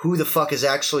who the fuck is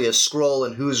actually a Skrull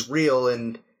and who's real.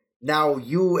 And now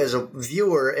you, as a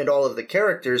viewer, and all of the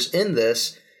characters in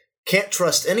this can't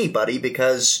trust anybody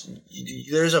because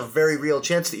there's a very real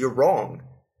chance that you're wrong.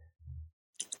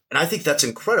 And I think that's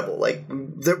incredible. Like,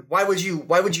 why would you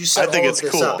set all of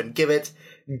this up and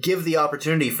give the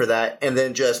opportunity for that and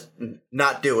then just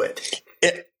not do it?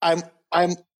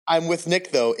 I'm with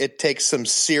Nick though. It takes some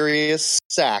serious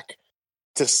sack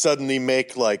to suddenly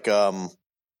make like a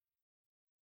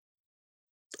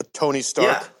Tony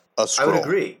Stark a Skrull. I would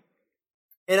agree.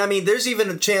 And I mean, there's even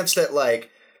a chance that, like,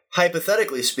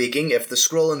 hypothetically speaking, if the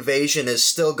Skrull invasion is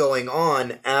still going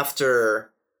on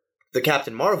after the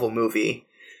Captain Marvel movie,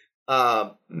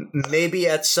 maybe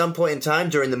at some point in time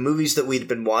during the movies that we'd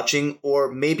been watching,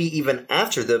 or maybe even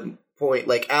after the point,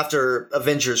 like after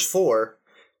Avengers 4,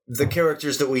 the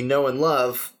characters that we know and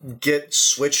love get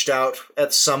switched out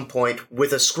at some point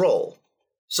with a Skrull.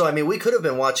 So, I mean, we could have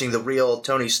been watching the real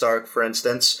Tony Stark, for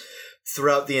instance,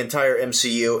 throughout the entire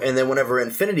MCU, and then whenever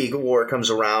Infinity War comes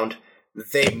around,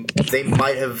 they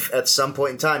might have at some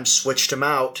point in time switched him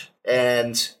out,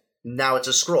 and now it's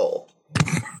a Skrull.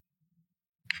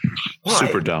 Why?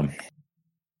 Super dumb.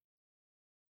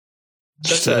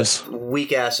 That's a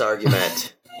weak-ass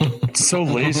argument. It's so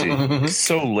lazy. It's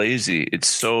so lazy. It's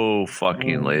so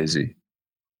fucking lazy.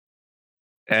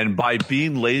 And by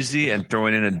being lazy and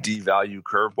throwing in a devalue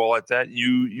curveball like that,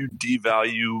 you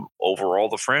devalue overall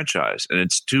the franchise, and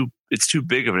it's too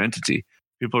big of an entity.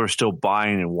 People are still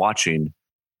buying and watching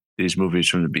these movies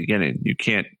from the beginning. You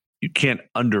can't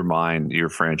undermine your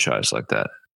franchise like that.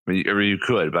 I mean, or you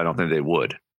could, but I don't think they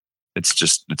would. It's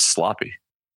sloppy.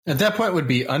 At that point, would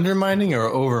be undermining or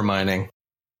overmining?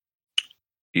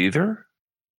 Either.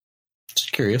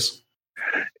 Just curious.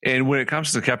 And when it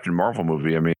comes to the Captain Marvel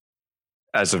movie, I mean,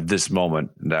 as of this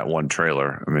moment, that one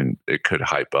trailer, I mean, it could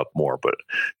hype up more. But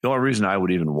the only reason I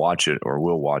would even watch it or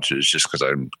will watch it is just because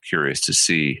I'm curious to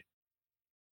see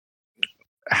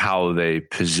how they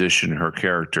position her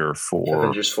character for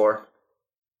Avengers 4.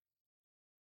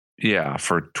 Yeah,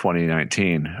 for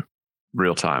 2019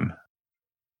 real time.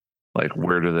 Like,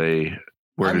 where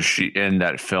does she end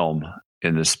that film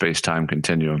in the space-time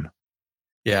continuum?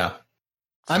 Yeah.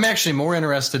 I'm actually more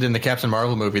interested in the Captain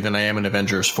Marvel movie than I am in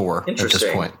Avengers 4 at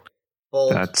this point.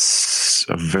 Bold. That's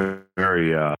a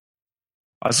very I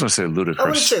was going to say ludicrous. I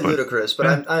wouldn't say ludicrous,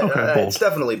 but it's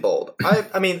definitely bold.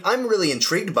 I mean, I'm really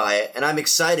intrigued by it, and I'm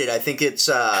excited. I think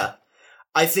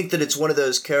that it's one of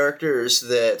those characters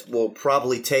that will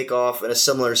probably take off in a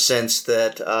similar sense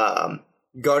that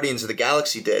Guardians of the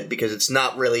Galaxy did, because it's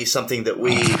not really something that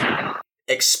we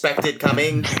expected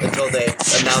coming until they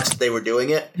announced they were doing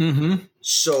it. Mm-hmm.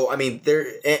 So, I mean,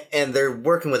 they're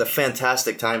working with a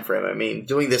fantastic time frame. I mean,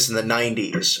 doing this in the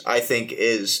 90s, I think,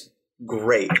 is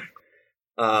great.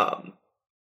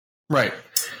 Right.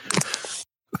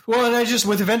 Well, and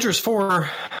with Avengers 4,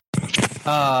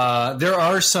 there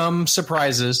are some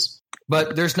surprises,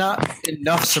 but there's not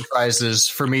enough surprises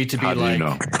for me to be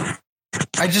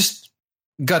I just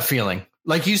gut feeling.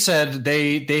 Like you said,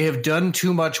 they have done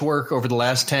too much work over the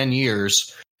last 10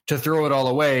 years to throw it all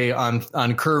away on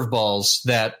curveballs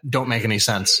that don't make any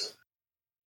sense.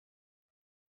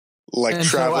 Like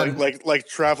traveling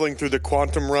through the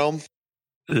quantum realm.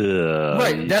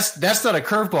 Right. That's not a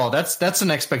curveball. That's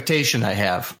an expectation I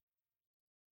have.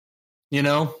 You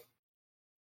know?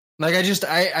 Like I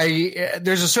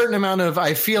there's a certain amount of,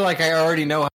 I feel like I already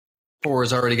know how 4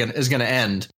 is going to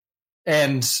end.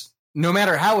 And no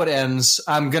matter how it ends,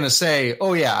 I'm going to say,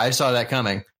 oh yeah, I saw that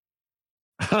coming.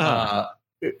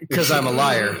 Because I'm a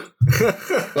liar.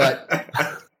 But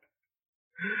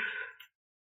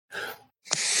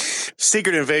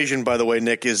Secret Invasion, by the way,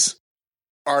 Nick, is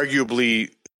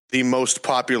arguably the most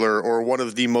popular, or one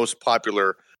of the most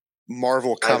popular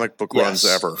Marvel comic book runs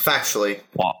ever. Factually.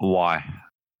 Why?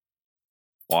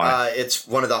 It's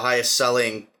one of the highest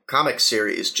selling comic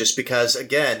series, just because,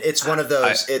 again, it's one of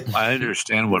those. I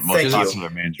understand what most popular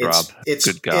means, Rob.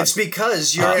 Good God. It's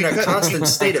because you're in a constant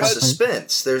state of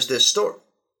suspense. There's this story.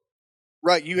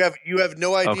 Right. You have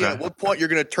no idea at what point you're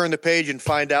going to turn the page and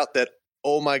find out that,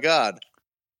 oh my God.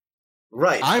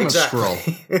 Right. I'm exactly. a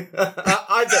Skrull.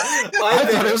 I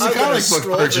thought it was a comic book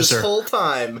purchaser this whole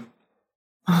time.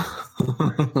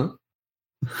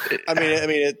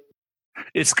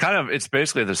 It's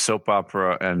basically the soap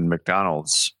opera and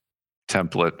McDonald's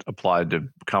template applied to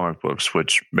comic books,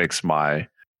 which makes my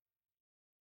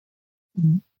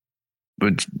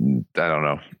I don't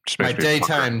know. My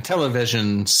daytime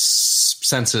television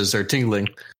senses are tingling.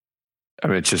 I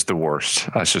mean, it's just the worst.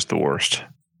 That's just the worst.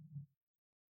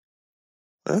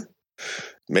 Huh?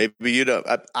 Maybe you don't.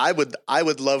 I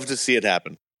would love to see it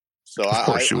happen. So of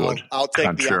course you would. I'll take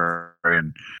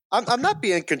contrarian. I'm not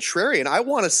being contrarian. I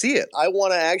want to see it. I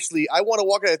want to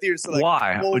walk out of the theater and say, like,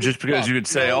 why? Just because you could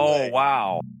say,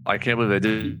 wow, I can't believe they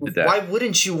did that. Why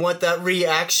wouldn't you want that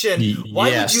reaction?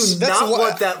 Why would you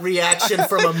want that reaction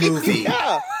from a movie?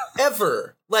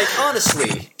 Ever. Like,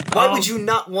 honestly, why would you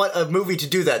not want a movie to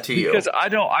do that to you? Because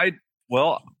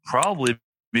probably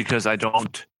because I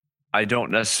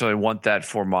don't necessarily want that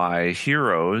for my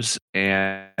heroes,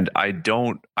 and I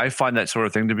find that sort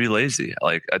of thing to be lazy.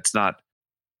 Like, that's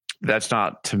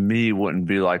not to me, wouldn't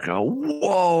be like a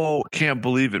whoa, can't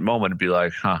believe it moment. It'd be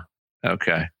like, huh,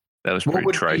 okay, that was pretty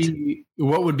trite.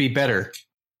 What would be better?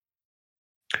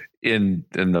 In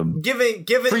the given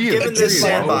this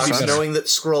sandbox, knowing that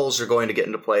Skrulls are going to get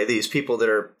into play, these people that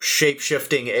are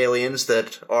shape-shifting aliens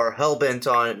that are hell-bent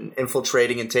on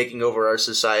infiltrating and taking over our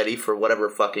society for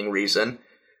whatever fucking reason.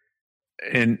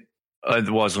 And I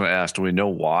was going to ask, do we know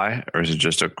why, or is it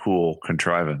just a cool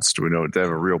contrivance? Do we know they have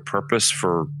a real purpose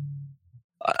for?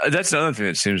 That's another thing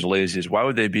that seems lazy. Is why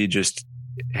would they be just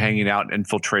hanging out and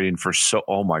infiltrating for so?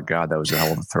 Oh my god, that was a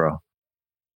hell of a throw.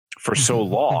 For so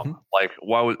long, like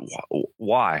why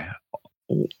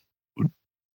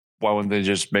wouldn't they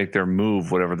just make their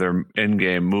move, whatever their end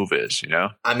game move is? You know,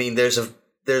 I mean, there's a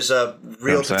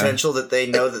real potential that they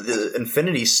know that the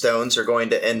Infinity Stones are going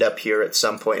to end up here at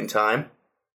some point in time.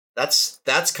 That's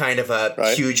kind of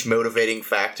a huge motivating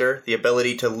factor. The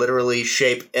ability to literally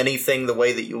shape anything the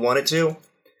way that you want it to.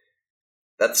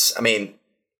 That's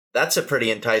a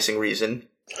pretty enticing reason.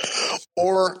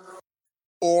 Or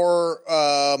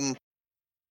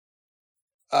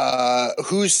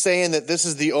who's saying that this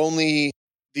is the only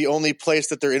place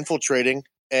that they're infiltrating,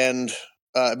 and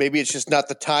maybe it's just not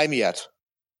the time yet?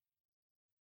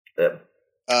 Yeah.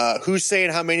 Who's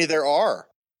saying how many there are?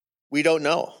 We don't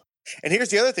know. And here's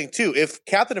the other thing too: if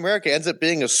Captain America ends up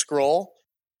being a Skrull,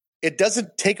 it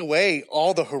doesn't take away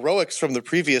all the heroics from the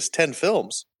previous 10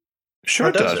 films. Sure,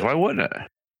 it does. Why wouldn't it?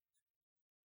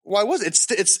 Why was it?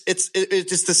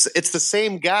 It's the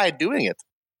same guy doing it.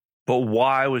 But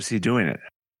why was he doing it?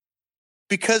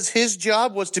 Because his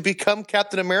job was to become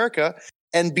Captain America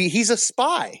and he's a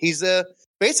spy.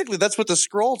 Basically that's what the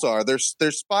Skrulls are. They're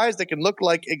spies that can look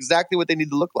like exactly what they need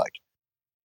to look like.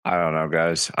 I don't know,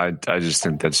 guys. I just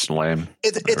think that's lame.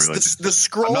 The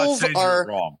Skrulls are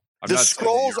wrong. The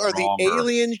Skrulls are the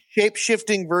alien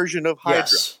shape-shifting version of Hydra.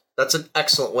 Yes, that's an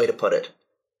excellent way to put it.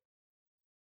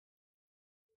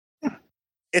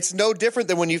 It's no different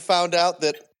than when you found out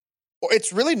that, or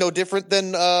it's really no different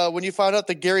than when you found out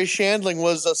that Gary Shandling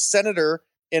was a senator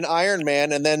in Iron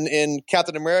Man, and then in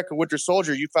Captain America: Winter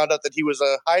Soldier, you found out that he was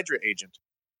a Hydra agent.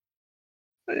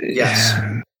 Yes.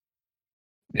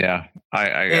 Yeah,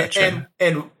 I gotcha.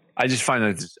 And I just find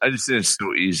that it's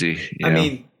so easy. I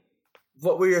mean,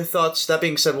 what were your thoughts? That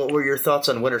being said, what were your thoughts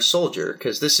on Winter Soldier?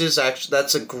 Because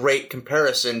that's a great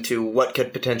comparison to what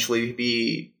could potentially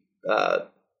be.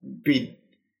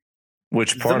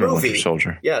 Which part of Winter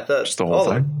Soldier? Yeah, just the whole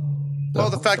thing. Well,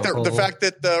 the fact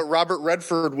that Robert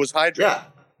Redford was Hydra. Yeah.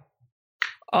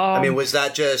 I mean, was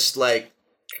that just like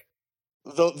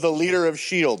the leader of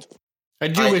S.H.I.E.L.D.? I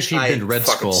do wish he'd been Red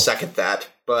Skull. I second that,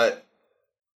 but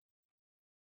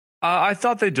I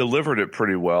thought they delivered it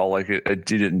pretty well. Like I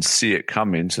didn't see it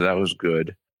coming, so that was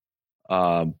good.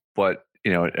 But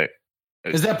you know,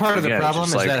 is that part of the problem?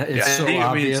 Is that it's so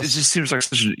obvious? It just seems like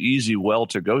such an easy well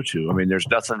to go to. I mean, there's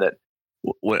nothing that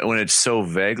when it's so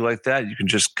vague like that, you can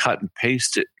just cut and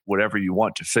paste it whatever you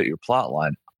want to fit your plot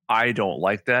line. I don't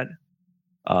like that.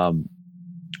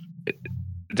 It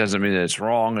doesn't mean that it's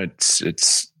wrong.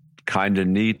 It's kind of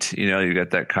neat. You know, you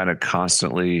got that kind of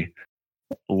constantly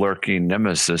lurking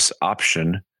nemesis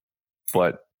option,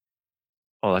 but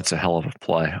that's a hell of a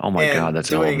play. Oh my God,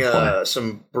 that's a hell of a play. Doing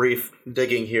some brief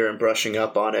digging here and brushing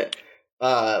up on it.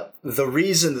 The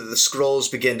reason that the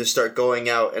Skrulls begin to start going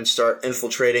out and start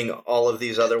infiltrating all of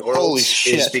these other worlds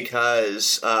is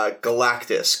because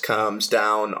Galactus comes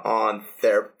down on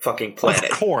their fucking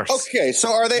planet. Of course. Okay,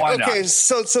 so are they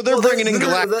So they're bringing in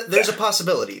Galactus. There's a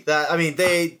possibility that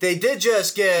they did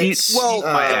just get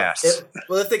my ass.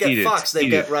 If they get Fox, they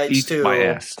get rights to my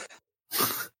ass.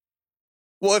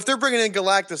 Well, if they're bringing in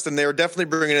Galactus, then they were definitely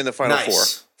bringing in the Final Four.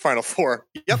 Final Four.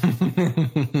 Yep.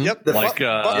 Yep. Like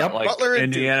Butler,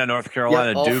 Indiana, North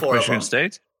Carolina, Duke, Michigan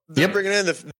State. They're bringing in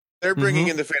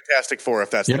the Fantastic Four,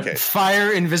 if that's the case.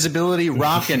 Fire, invisibility,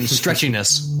 rock, and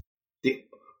stretchiness.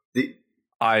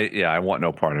 I want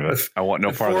no part of it. I want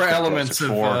no part of the 4 elements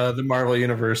of the Marvel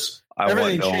Universe.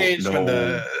 Everything changed when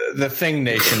the Thing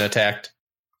Nation attacked.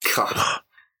 God.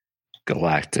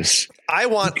 Galactus. I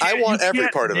want every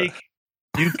part of it.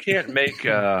 You can't make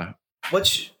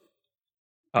What's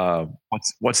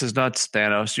his nuts?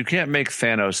 Thanos. You can't make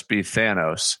Thanos be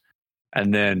Thanos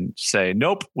and then say,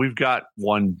 nope, we've got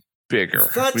one bigger.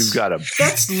 We've got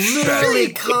that's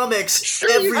literally comics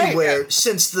everywhere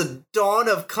since the dawn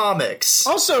of comics.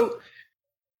 Also,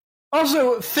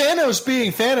 Thanos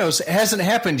being Thanos hasn't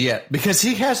happened yet because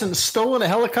he hasn't stolen a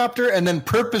helicopter and then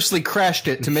purposely crashed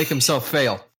it to make himself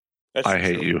fail. I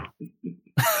hate you.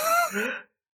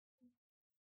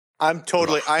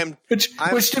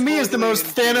 Which to me is the most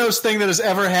Thanos thing that has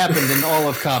ever happened in all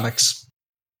of comics.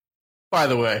 By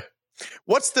the way,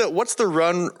 what's the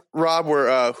run, Rob?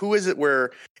 Where who is it? Where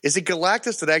is it?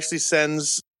 Galactus that actually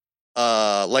sends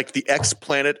like the X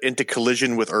planet into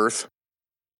collision with Earth,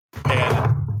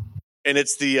 and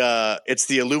it's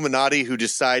the Illuminati who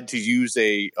decide to use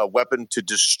a weapon to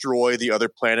destroy the other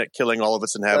planet, killing all of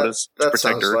its inhabitants to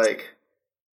protect Earth. Like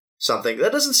something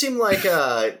that doesn't seem like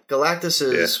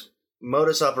Galactus's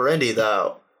modus operandi,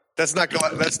 though. That's not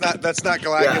Galactus.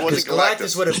 Yeah, it wasn't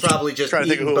Galactus would have probably just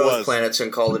eaten both planets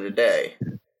and called it a day.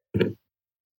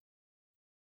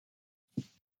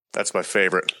 That's my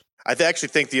favorite. I actually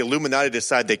think the Illuminati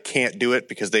decide they can't do it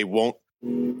because they won't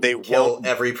kill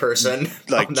every person.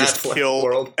 Like just kill.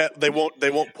 World. They won't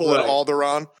pull an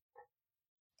Alderaan.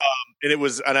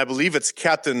 And I believe it's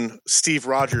Captain Steve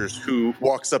Rogers who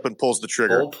walks up and pulls the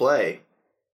trigger. Bold play.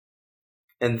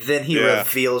 And then he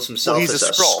reveals himself as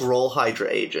a Skrull Hydra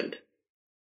agent.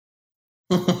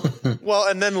 Well,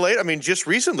 and then later, I mean, just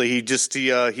recently, he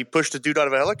pushed a dude out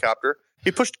of a helicopter.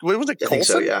 What was it, Coulson? I think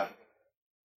so, yeah.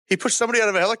 He pushed somebody out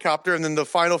of a helicopter, and then the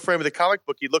final frame of the comic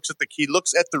book, he looks at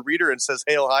the reader and says,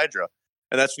 "Hail Hydra,"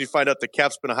 and that's when you find out that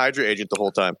Cap's been a Hydra agent the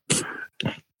whole time.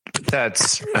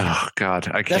 That's God,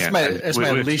 I can't. That's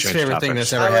my least favorite thing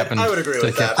that's ever happened. I would agree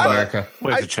with that. Captain America.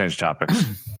 We have to change topics.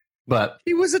 But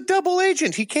he was a double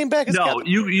agent. He came back as Captain.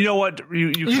 You know what?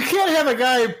 You can't have a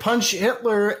guy punch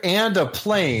Hitler and a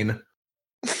plane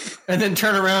and then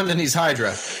turn around and he's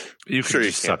Hydra. You can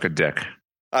just suck a dick.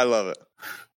 I love it.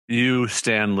 You,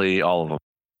 Stan Lee, all of them.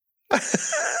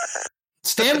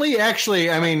 Stan Lee, actually,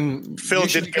 I mean, Phil, you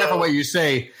should be careful what you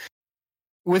say.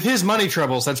 With his money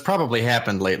troubles, that's probably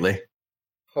happened lately.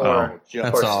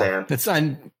 That's all.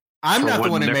 Stan. I'm not the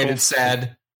one who made it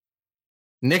sad.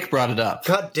 Nick brought it up.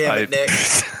 God damn it, Nick.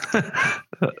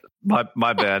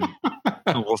 my bad.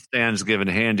 Well, Stan's giving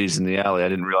handies in the alley. I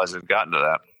didn't realize it had gotten to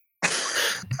that.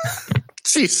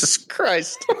 Jesus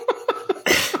Christ.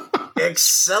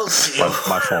 Excelsior.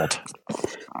 My fault.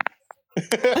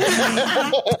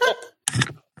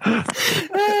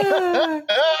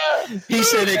 He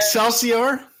said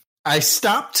Excelsior. I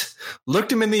stopped,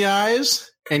 looked him in the eyes,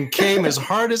 and came as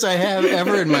hard as I have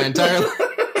ever in my entire life.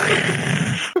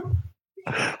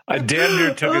 I damn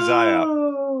near took his eye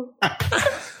out.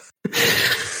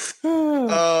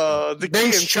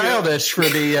 Thanks, Childish, for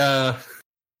the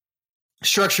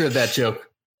structure of that joke.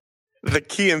 The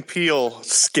Key and Peele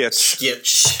sketch.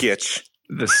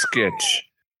 The sketch.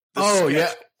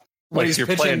 Yeah. When he's you're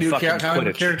pitching playing new fucking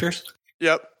Quidditch. characters.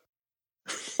 Yep.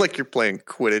 Like you're playing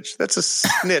Quidditch. That's a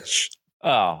snitch.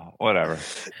 Oh, whatever.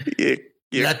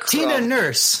 Latina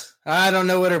nurse. I don't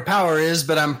know what her power is,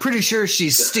 but I'm pretty sure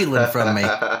she's stealing from me.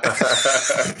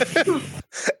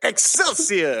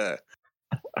 Excelsior!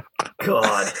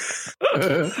 God.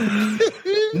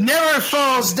 Never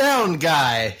falls down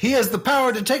guy. He has the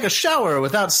power to take a shower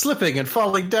without slipping and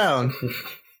falling down.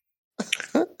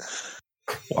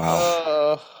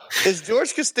 Wow. Is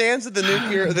George Costanza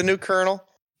the new colonel?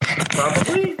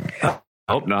 Probably.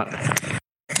 Hope not.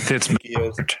 It's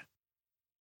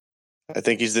I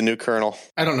think he's the new colonel.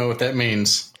 I don't know what that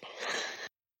means.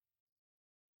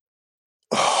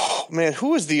 Oh, man,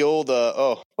 who is the old...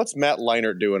 what's Matt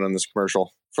Leinart doing on this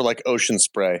commercial for, like, Ocean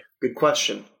Spray? Good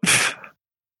question.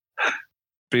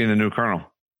 Being the new colonel.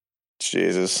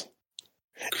 Jesus.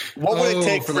 What would it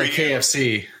take for like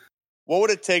KFC? What would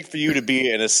it take for you to be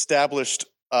an established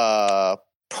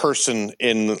person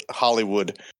in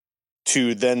Hollywood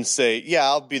to then say, yeah,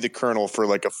 I'll be the colonel for,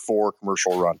 like, a 4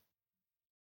 commercial run?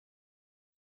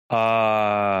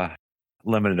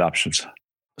 Limited options.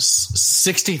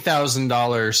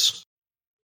 $60,000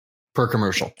 per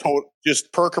commercial.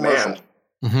 Just per commercial.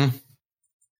 Mm-hmm.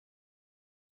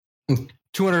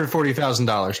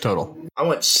 $240,000 total. I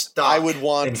want stock. I would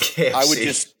want. In KFC. I would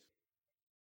just.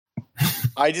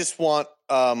 I just want.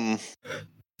 I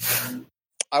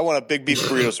want a big beef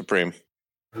burrito supreme.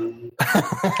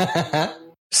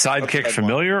 Sidekick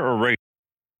familiar or regular?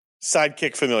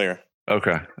 Sidekick familiar.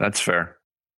 Okay, that's fair.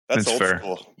 That's old fair.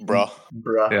 school, bro.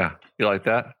 Yeah, you like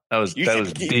that? That was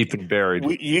deep and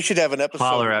buried. You should have an episode.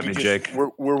 Holler at me, Jake.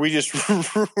 Where we just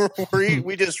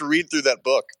we just read through that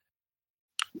book.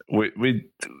 We're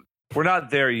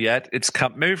not there yet. It's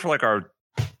maybe for like our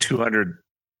 200.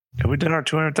 Have we done our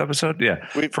 200th episode? Yeah,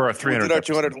 for our 300th. We did our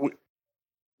 200.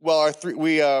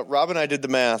 Rob and I did the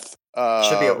math.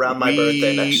 Should be around my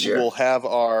birthday next year. We'll have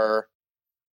our.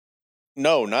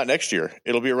 No, not next year.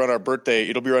 It'll be around our birthday.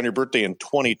 It'll be around your birthday in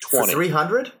 2020.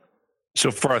 300. So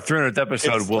for our 300th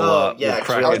episode, we'll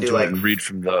crack into it and read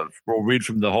from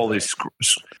the Holy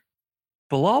Scriptures.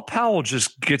 Bilal Powell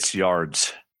just gets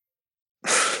yards.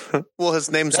 Well, his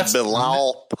name's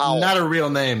Bilal Powell. Not a real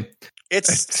name.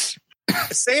 It's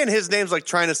saying his name's like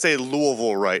trying to say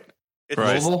Louisville, right?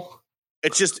 Louisville.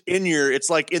 It's just it's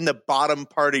like in the bottom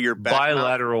part of your back.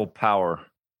 Bilateral power.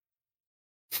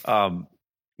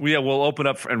 We'll open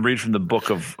up and read from the book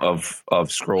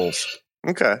of scrolls.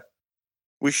 Okay.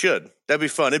 We should. That'd be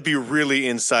fun. It'd be really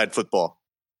inside football.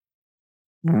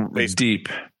 Deep.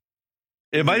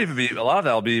 It might even be, a lot of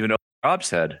that will be even over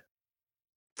Rob's head.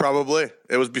 Probably.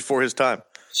 It was before his time.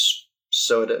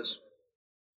 So it is.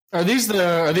 Are these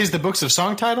the books of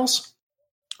song titles?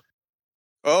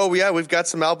 Oh yeah, we've got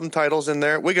some album titles in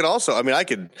there. We could also,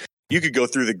 you could go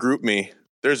through the group me.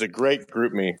 There's a great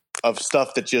group me of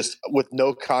stuff that just with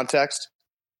no context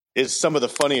is some of the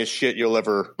funniest shit you'll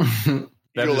ever hear.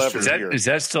 Is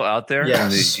that still out there in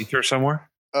the ether somewhere?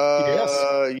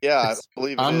 Yes. Yeah, I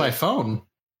believe it on is. my phone.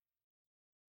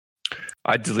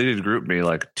 I deleted group me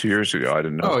like 2 years ago. I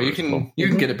didn't know. Oh, you can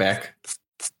get it back.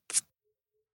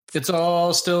 It's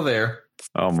all still there.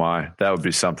 Oh my, that would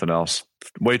be something else.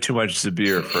 Way too much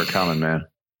beer for a common man.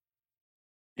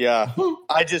 Yeah.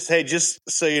 Just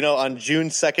so you know, on June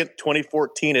 2nd,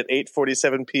 2014 at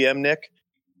 8:47 p.m., Nick.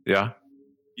 Yeah.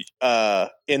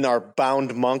 In our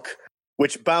Bound Monk,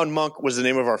 which Bound Monk was the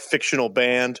name of our fictional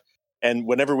band. And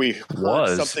whenever we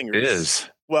heard something...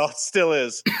 Well, it still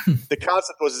is. The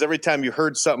concept was every time you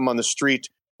heard something on the street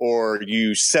or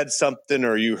you said something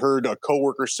or you heard a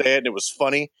coworker say it and it was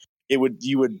funny,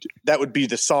 that would be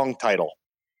the song title.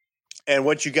 And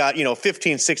once you got,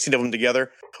 15, 16 of them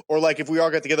together, or like if we all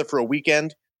got together for a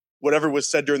weekend, whatever was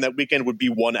said during that weekend would be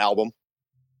one album.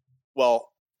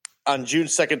 Well, on June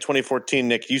 2nd, 2014,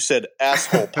 Nick, you said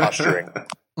asshole posturing.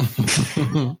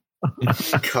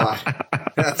 God,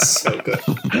 that's so good.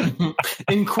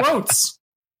 In quotes.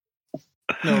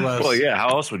 No less. Well, yeah, how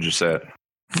else would you say it?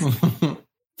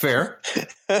 Fair.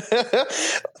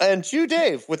 And Jew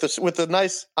Dave with a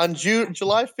nice on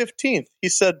July 15th, he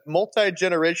said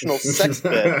multi-generational sex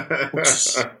bed.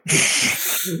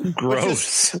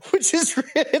 Gross. Which is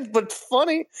but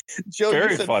funny. Joe,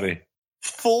 very funny.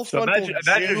 Full frontal imagine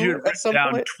if you had written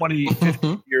down point. 20,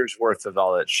 50 years worth of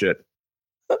all that shit.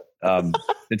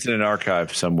 It's in an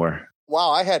archive somewhere.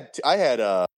 Wow, I had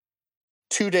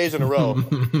 2 days in a row.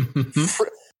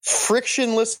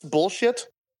 Frictionless bullshit.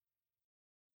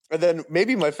 And then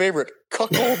maybe my favorite,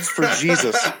 cuckolds for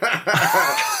Jesus.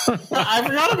 I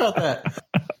forgot about that.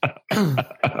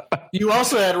 You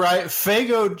also had, right,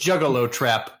 Fago Juggalo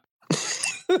Trap.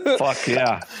 Fuck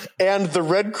yeah. And the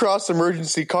Red Cross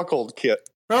Emergency Cuckold Kit.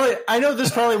 Probably, I know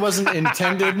this probably wasn't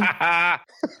intended.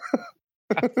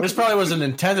 This probably wasn't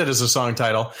intended as a song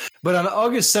title, but on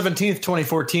August 17th,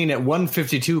 2014 at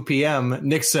 1:52 p.m.,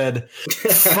 Nick said,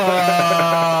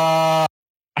 fuck.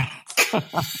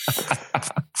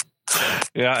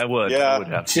 Yeah, I would. Yeah, I would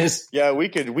have. We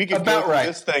could about go through right.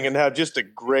 this thing and have just a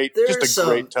great time.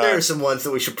 There are some ones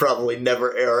that we should probably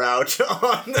never air out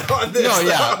on this. No,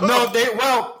 yeah,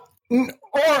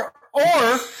 or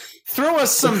throw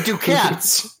us some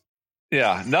ducats.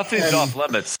 Yeah, nothing's off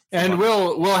limits. And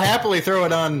we'll happily throw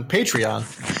it on Patreon.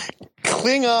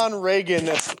 Klingon Reagan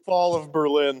at the fall of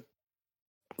Berlin.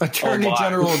 Attorney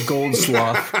General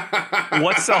Goldsloth.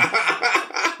 What's up?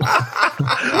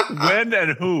 When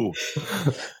and who?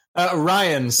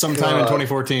 Ryan, sometime in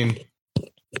 2014.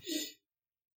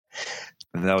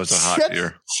 And that was a hot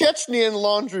year. Chechnyan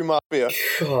laundry mafia.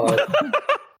 God.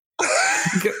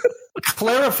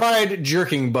 Clarified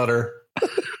jerking butter.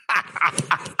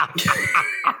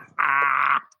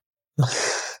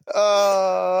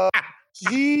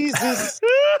 Jesus.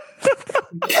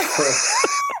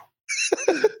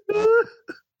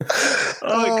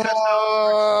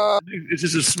 It's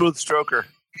just a smooth stroker.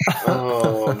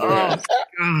 Oh, man.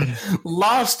 God.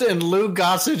 Lost in Lou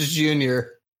Gossage Jr.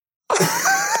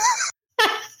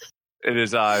 In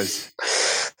his eyes.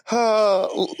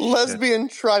 Lesbian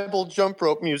tribal jump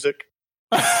rope music.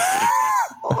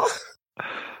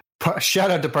 Shout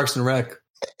out to Parks and Rec.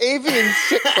 Avian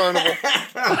shit carnival.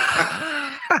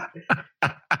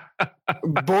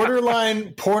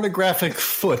 Borderline pornographic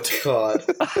foot. God.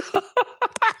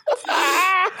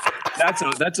 That's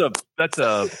a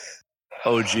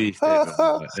OG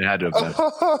statement. It had to have been.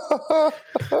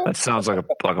 That sounds like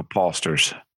a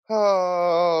Paulster's.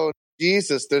 Oh,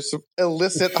 Jesus. There's some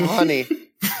illicit honey.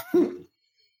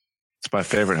 It's my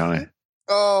favorite honey.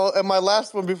 Oh, and my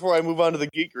last one before I move on to the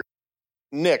geekery.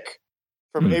 Nick,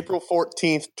 from April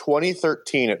 14th,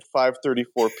 2013 at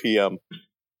 5:34 p.m.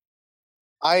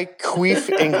 I queef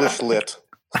English lit.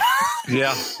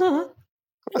 Yeah.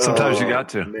 Sometimes you got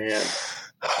to. Man.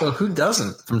 Well, who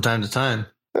doesn't from time to time?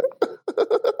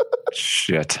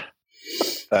 Shit.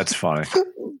 That's funny.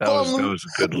 That was a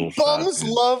good little Bums shot,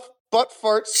 love butt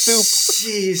fart soup.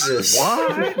 Jesus.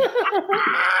 What?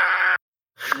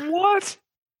 What?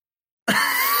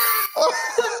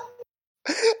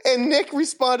 And Nick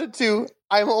responded to,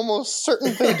 I'm almost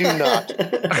certain they do not.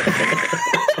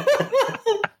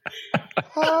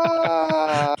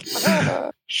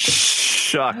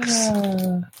 Shucks.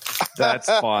 That's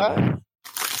fun.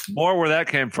 More where that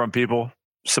came from, people.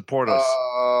 Support us.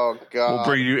 Oh, God. We'll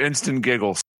bring you instant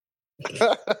giggles.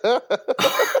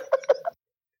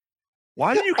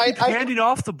 Why do you keep handing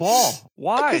off the ball?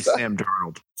 Why, Sam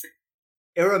Darnold?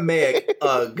 Aramaic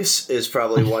Uggs is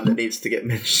probably one that needs to get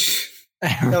mentioned.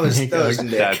 That was Nick.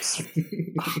 That's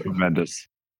tremendous.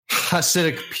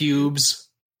 Hasidic pubes.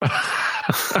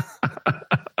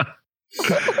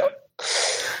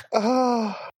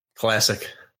 Classic.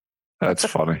 That's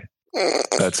funny.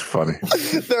 That's funny.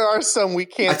 There are some we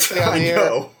can't say on the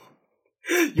air.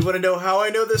 You want to know how I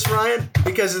know this, Ryan?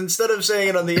 Because instead of saying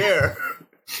it on the air,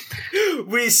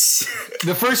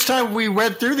 the first time we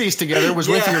read through these together was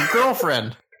with your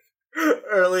girlfriend.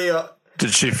 Early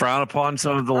Did she frown upon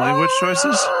some of the language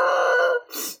choices?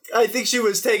 I think she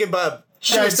was taken aback.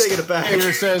 Here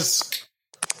says,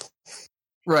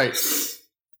 right.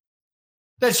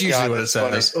 That's usually what it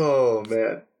says. Funny. Oh,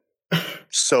 man.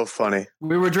 So funny.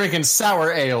 We were drinking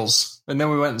sour ales, and then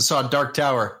we went and saw Dark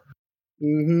Tower.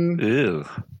 Mm-hmm. Ew.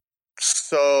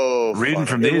 So reading funny.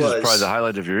 from these is probably the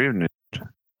highlight of your evening.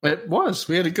 It was.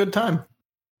 We had a good time.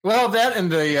 Well, that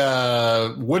and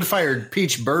the wood-fired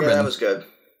peach bourbon. Yeah, that was good.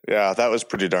 Yeah, that was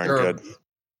pretty darn good.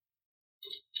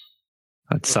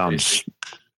 That sounds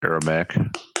Aramaic.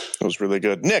 It was really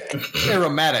good. Nick.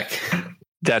 Aromatic.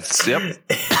 That's, yep.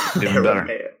 Even better.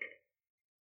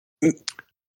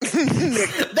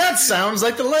 That sounds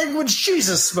like the language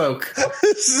Jesus spoke.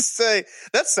 Say,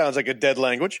 that sounds like a dead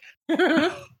language.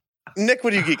 Nick,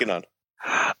 what are you geeking on?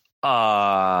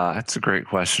 That's a great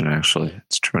question, actually.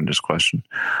 It's a tremendous question.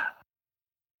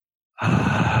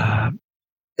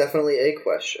 Definitely a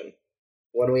question.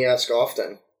 One we ask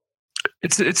often.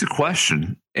 It's a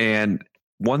question, and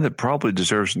one that probably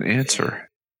deserves an answer.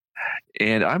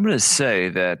 And I'm going to say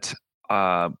that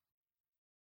I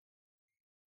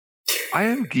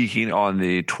am geeking on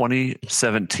the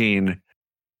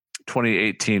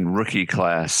 2017-2018 rookie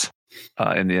class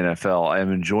in the NFL. I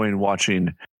am enjoying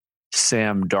watching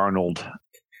Sam Darnold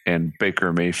and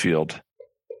Baker Mayfield,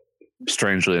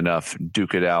 strangely enough,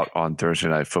 duke it out on Thursday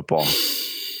Night Football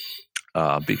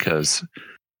because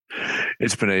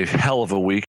it's been a hell of a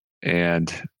week and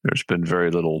there's been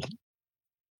very little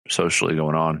socially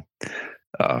going on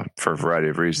for a variety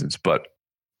of reasons. But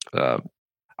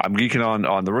I'm geeking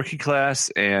on the rookie class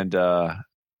and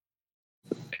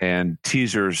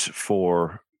teasers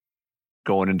for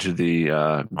going into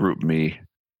the Group Me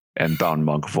and Bound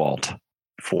Monk Vault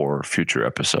for future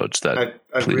episodes. That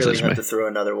I really have to throw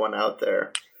another one out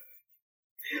there.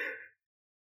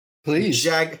 Please.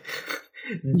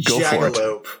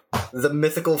 Jackalope, the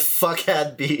mythical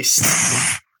fuckhead beast.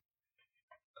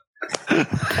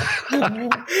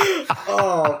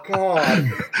 Oh, God.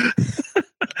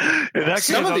 In that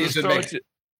case,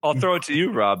 I'll throw it to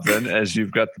you, Rob, then, as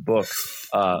you've got the book.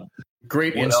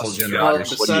 Great insult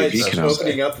generation. Besides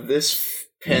opening up this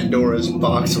Pandora's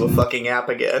box of a fucking app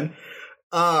again.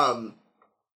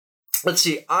 Let's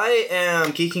see. I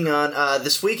am geeking on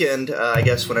this weekend. I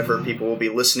guess whenever people will be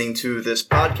listening to this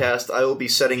podcast, I will be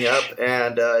setting up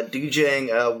and DJing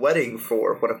a wedding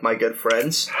for one of my good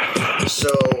friends. So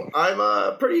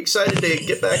I'm pretty excited to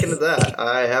get back into that.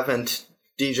 I haven't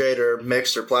DJ'd or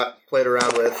mixed or played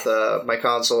around with my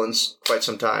console in quite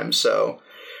some time, so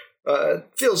it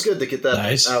feels good to get that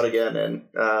out again and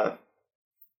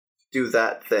do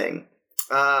that thing.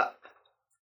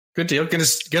 Good deal.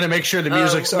 Gonna make sure the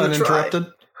music's uninterrupted.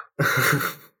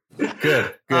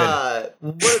 Good. One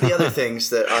of the other things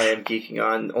that I am geeking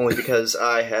on, only because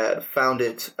I had found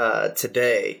it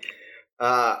today.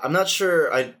 I'm not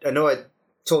sure. I know I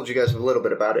told you guys a little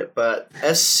bit about it, but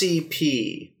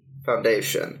SCP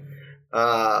Foundation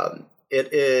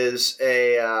It is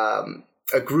a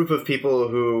group of people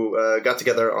who got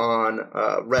together on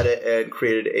Reddit and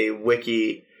created a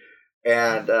wiki,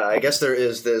 and I guess there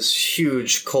is this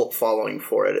huge cult following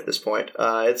for it at this point.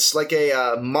 It's like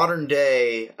a modern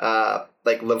day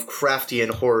like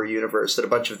Lovecraftian horror universe that a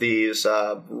bunch of these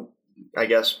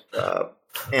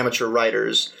amateur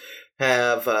writers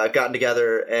have gotten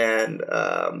together and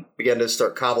began to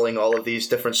start cobbling all of these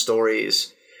different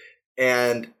stories,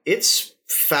 and it's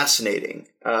fascinating,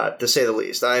 to say the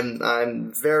least.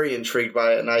 I'm very intrigued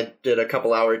by it, and I did a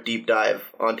couple-hour deep dive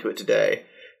into it today.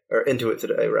 If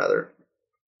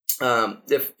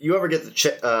you ever get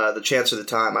the chance or the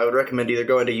time, I would recommend either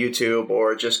going to YouTube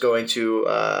or just going to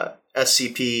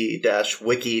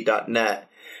scp-wiki.net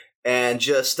and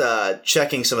just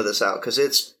checking some of this out,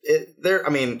 because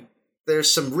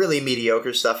there's some really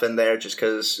mediocre stuff in there just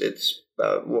because it's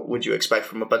what would you expect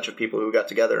from a bunch of people who got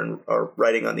together and are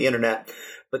writing on the internet.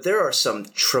 But there are some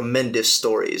tremendous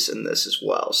stories in this as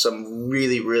well. Some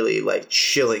really, really like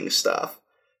chilling stuff.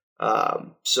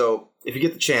 So if you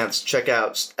get the chance, check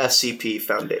out SCP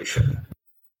Foundation.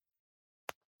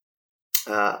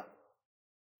 All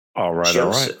right,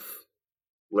 Joseph,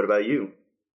 what about you?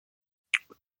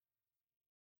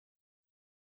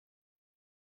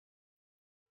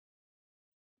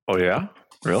 Oh, yeah?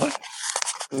 Really?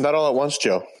 Not all at once,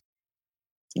 Joe.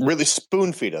 Really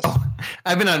spoon feed us.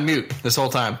 I've been on mute this whole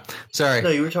time. Sorry. No,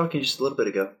 you were talking just a little bit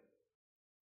ago.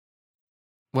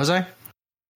 Was I?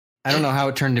 I don't know how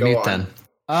it turned to mute then.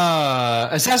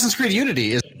 Assassin's Creed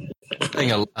Unity is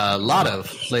playing a lot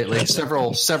of lately,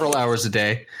 several hours a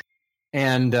day,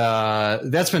 and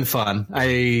that's been fun.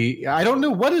 I don't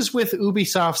know what is with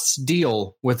Ubisoft's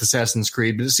deal with Assassin's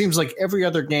Creed, but it seems like every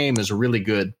other game is really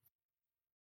good.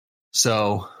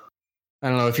 So I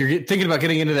don't know if you're thinking about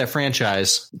getting into that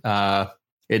franchise.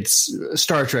 It's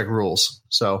Star Trek rules.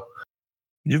 So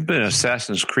you've been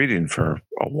Assassin's Creeding for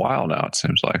a while now. It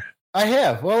seems like. I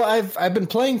have. Well, I've been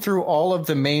playing through all of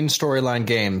the main storyline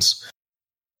games,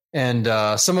 and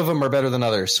some of them are better than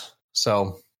others.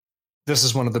 So this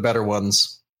is one of the better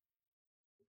ones,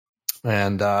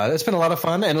 and it's been a lot of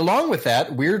fun. And along with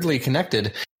that, weirdly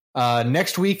connected,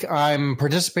 next week I'm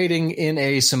participating in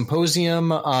a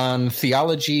symposium on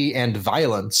theology and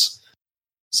violence.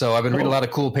 So I've been reading a lot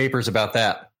of cool papers about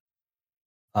that.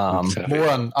 I'll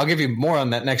give you more on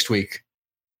that next week,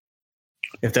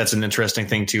 if that's an interesting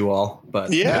thing to you all.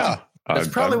 But yeah, that's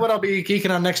probably what I'll be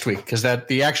geeking on next week, because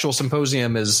the actual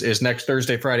symposium is next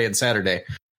Thursday, Friday, and Saturday.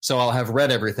 So I'll have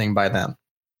read everything by then.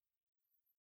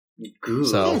 Good.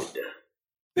 So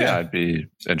yeah, I'd be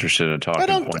interested in talking.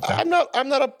 I'm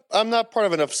not part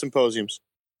of enough symposiums.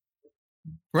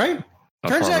 Right.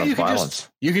 Turns out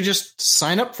you could just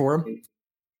sign up for them.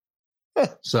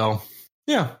 So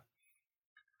yeah,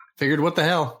 figured what the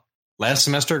hell. Last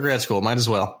semester of grad school, might as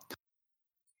well.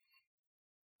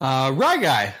 Rye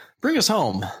Guy, bring us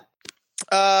home.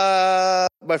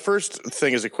 My first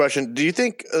thing is a question. Do you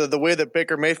think the way that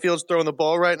Baker Mayfield's throwing the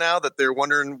ball right now, that they're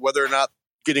wondering whether or not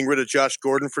getting rid of Josh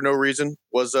Gordon for no reason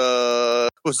was a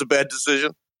bad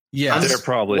decision? Yeah, I'm they're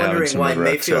probably wondering why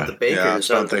Mayfield the Baker is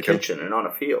out of the kitchen and on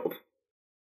a field.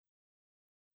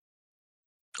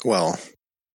 Well,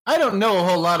 I don't know a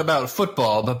whole lot about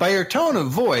football, but by your tone of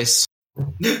voice,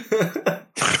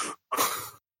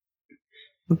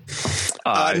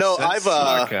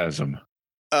 sarcasm.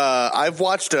 I've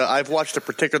watched a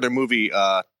particular movie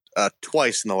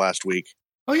twice in the last week.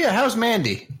 Oh yeah, how's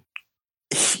Mandy?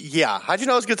 Yeah, how'd you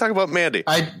know I was going to talk about Mandy?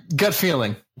 Gut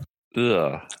feeling.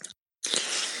 Ugh.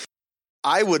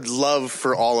 I would love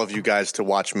for all of you guys to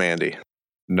watch Mandy.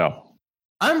 No.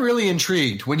 I'm really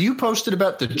intrigued. When you posted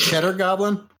about the Cheddar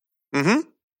Goblin,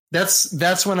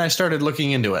 that's when I started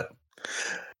looking into it.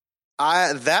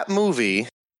 That movie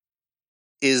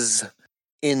is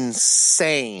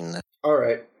insane. All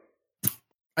right.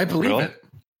 I believe it.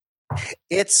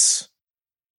 It's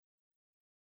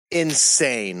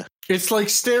insane. It's like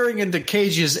staring into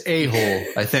Cage's a-hole,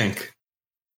 I think.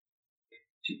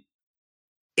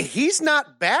 He's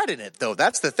not bad in it, though.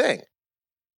 That's the thing.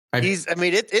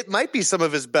 It might be some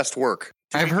of his best work.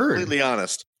 I've heard. Completely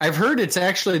honest. I've heard it's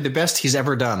actually the best he's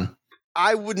ever done.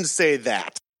 I wouldn't say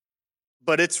that,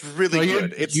 but it's really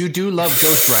good. You do love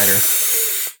Ghost Rider.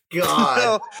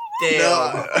 God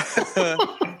damn.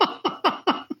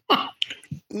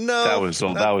 No. That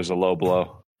was a low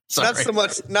blow. Sorry.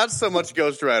 Not so much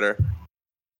Ghost Rider.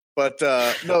 But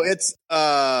no, it's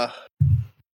I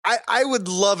would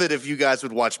love it if you guys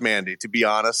would watch Mandy, to be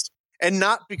honest. And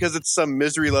not because it's some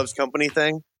Misery Loves Company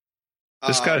thing.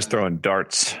 This guy's throwing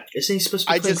darts. Isn't he supposed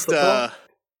to be playing football?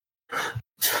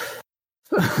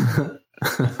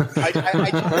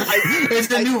 It's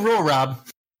the new rule, Rob.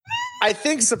 I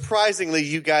think surprisingly,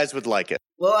 you guys would like it.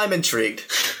 Well, I'm intrigued.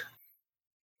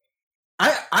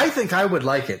 I think I would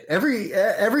like it.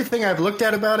 Everything I've looked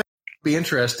at about it, be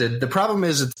interested. The problem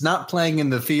is it's not playing in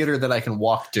the theater that I can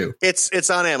walk to. It's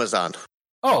on Amazon.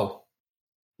 Oh,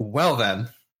 well then.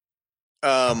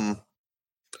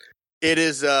 It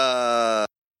is these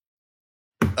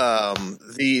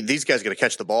guys going to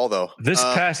catch the ball though. This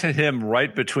pass hit him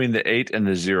right between the 8 and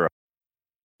the 0.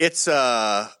 It's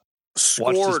Watch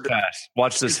scored. this pass.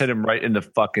 Watch this hit him right in the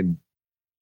fucking.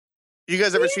 You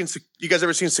guys ever seen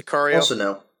Sicario?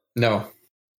 Also, No.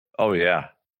 Oh yeah.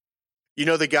 You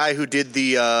know the guy who did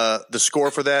the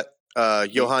score for that,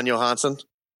 Johan Johansson?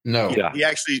 No. Yeah.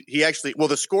 He actually. Well,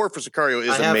 the score for Sicario is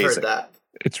I have amazing. heard that.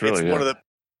 It's really one of the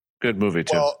good movie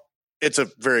too. Well, it's a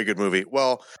very good movie.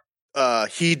 Well,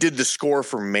 he did the score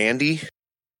for Mandy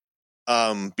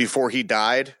before he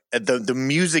died. And the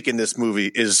music in this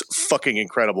movie is fucking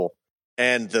incredible.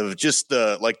 And the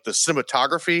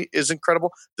cinematography is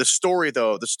incredible. The story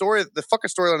though, the fucking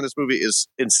storyline of this movie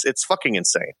it's fucking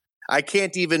insane. I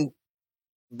can't even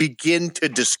begin to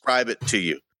describe it to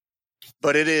you.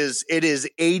 But it is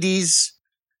 80s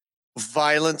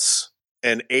violence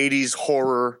and 80s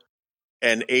horror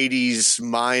and 80s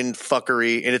mind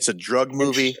fuckery, and it's a drug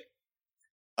movie.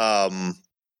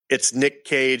 It's Nick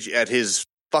Cage at his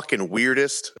fucking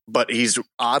weirdest, but he's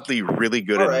oddly really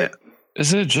good in it.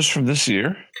 Isn't it just from this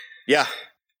year? Yeah.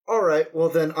 All right. Well,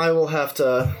 then I will have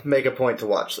to make a point to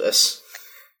watch this.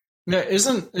 Yeah,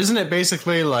 isn't it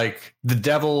basically like the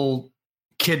devil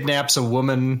kidnaps a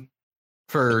woman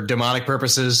for demonic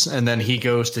purposes, and then he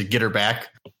goes to get her back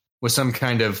with some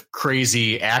kind of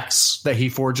crazy axe that he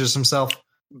forges himself?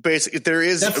 Basically, there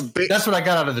is. That's what I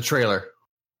got out of the trailer.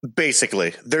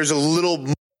 Basically, there's a little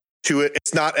more to it.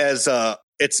 It's not as.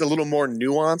 It's a little more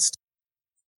nuanced.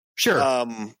 Sure.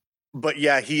 But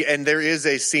yeah, there is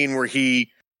a scene where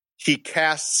he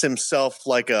casts himself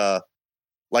like a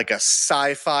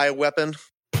sci-fi weapon,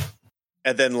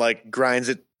 and then like grinds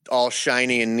it all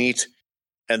shiny and neat.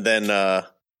 And then,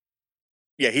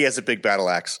 he has a big battle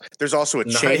axe. There's also a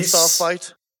chainsaw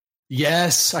fight.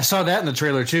 Yes, I saw that in the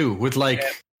trailer too, with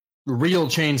real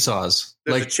chainsaws.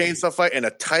 There's a chainsaw fight and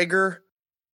a tiger,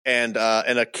 and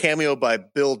a cameo by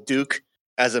Bill Duke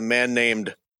as a man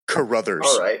named Carruthers.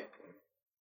 All right,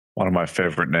 one of my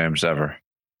favorite names ever.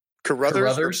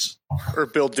 Carruthers or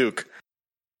Bill Duke.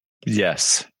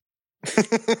 Yes.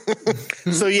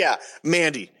 So yeah,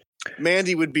 Mandy.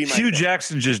 Mandy would be my Hugh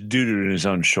Jackson just doo-dooed in his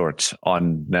own shorts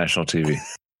on national TV.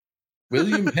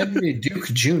 William Henry Duke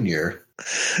Jr.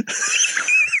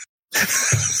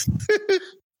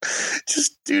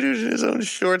 Just doo-dooed in his own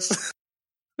shorts.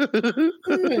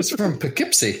 It's from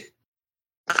Poughkeepsie.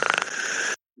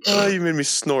 Oh, you made me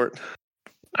snort.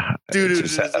 Doo-dooed in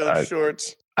his own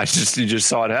shorts. You just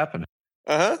saw it happen.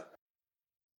 Uh-huh.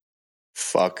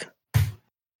 Fuck.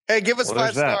 Hey, give us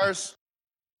 5 stars.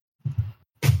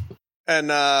 And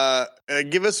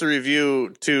give us a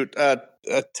review to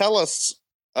tell us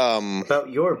about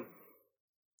your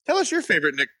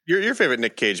favorite your favorite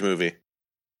Nick Cage movie,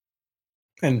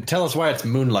 and tell us why it's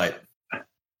Moonlight.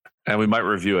 And we might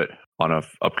review it on an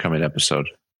upcoming episode.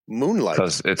 Moonlight,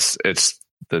 because it's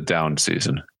the down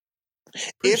season.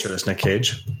 Sure, it's Nick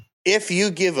Cage. If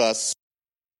you give us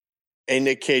a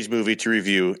Nick Cage movie to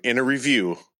review in a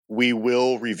review, we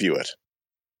will review it.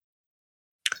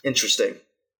 Interesting.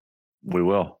 We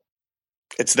will.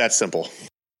 It's that simple.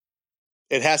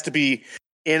 It has to be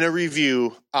in a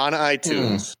review on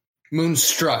iTunes.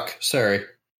 Moonstruck. Sorry.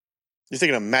 You're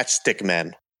thinking of Matchstick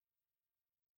Men.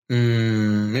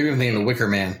 Maybe I'm thinking of Wicker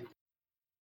Man.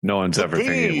 No one's ever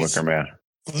thinking of Wicker Man.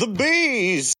 The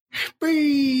bees.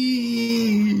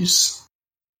 Bees.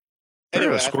 They're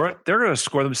going to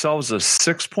score themselves a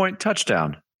 6-point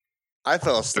touchdown. I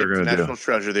fell asleep to National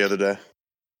Treasure the other day.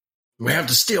 We have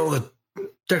to steal the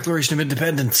Declaration of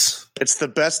Independence. It's the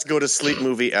best go-to-sleep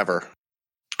movie ever.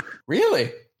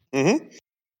 Really? Mm-hmm.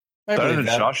 Better than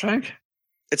Shawshank?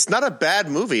 It's not a bad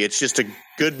movie. It's just a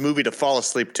good movie to fall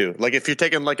asleep to. Like if you're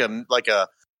taking like a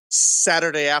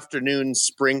Saturday afternoon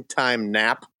springtime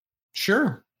nap.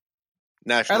 Sure.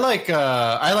 National.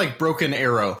 I like Broken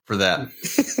Arrow for that.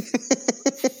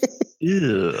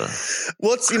 Yeah.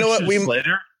 Well, you know what?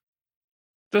 Later.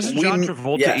 Doesn't John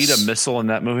Travolta eat a missile in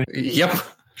that movie? Yep.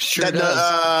 Sure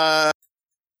does.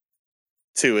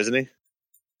 2, isn't he?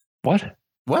 What?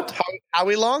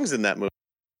 Howie Long's in that movie.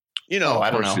 You know,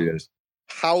 I don't know. He is.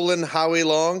 Howlin' Howie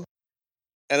Long,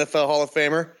 NFL Hall of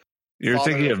Famer. You're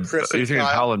thinking of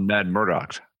Howlin' Mad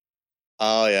Murdoch.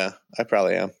 Oh yeah, I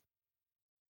probably am.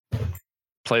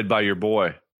 Played by your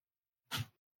boy.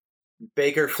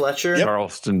 Baker Fletcher. Yep.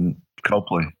 Charleston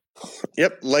Copley.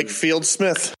 Yep, like Field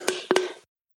Smith.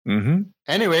 Mm-hmm.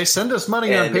 Anyway, send us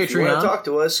money on And if you want Patreon. to talk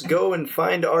to us, go and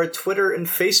find our Twitter and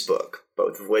Facebook,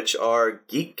 both of which are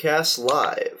Geekcast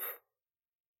Live.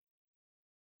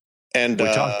 And We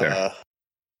talked there.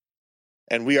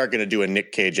 And we are going to do a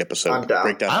Nick Cage episode. I'm down.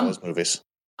 Break down all his movies.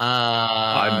 Sure.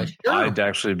 I'd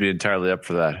actually be entirely up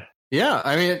for that. Yeah,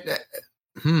 I mean,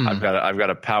 I've got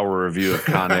a power review of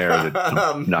Con Air that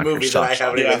knock your movie that I socks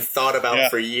haven't off. even thought about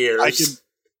for years.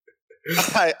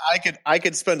 I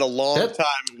could spend a long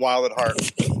time wild at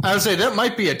heart. I would say that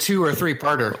might be a 2 or 3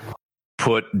 parter.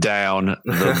 Put down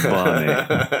the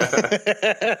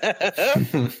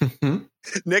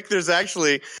bunny. Nick, there's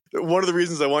actually one of the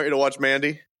reasons I want you to watch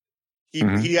Mandy.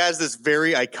 He has this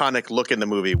very iconic look in the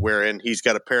movie wherein he's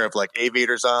got a pair of like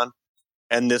aviators on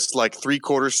and this like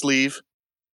 3/4 sleeve.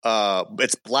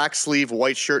 It's black sleeve,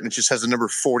 white shirt, and it just has the number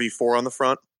 44 on the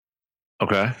front.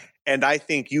 Okay. And I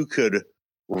think you could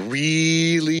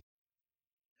really.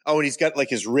 Oh, and he's got like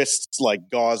his wrists like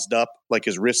gauzed up, like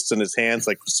his wrists and his hands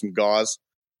like with some gauze.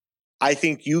 I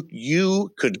think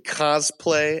you could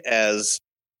cosplay as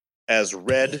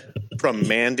Red from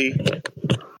Mandy.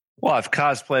 Well, I've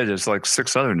cosplayed as like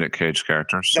 6 other Nick Cage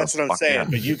characters. That's what I'm saying. Yeah.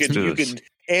 But you could,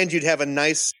 and you'd have a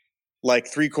nice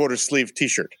like 3/4 sleeve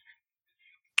T-shirt.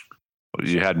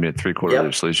 You had me at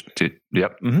 3/4 sleeves.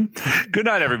 Yep. Mm-hmm. Good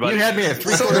night, everybody. You had me at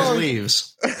 3/4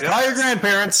 sleeves. Call your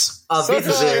grandparents.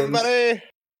 Everybody.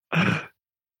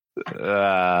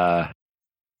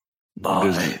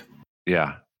 Bye.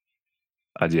 Yeah.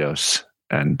 Adios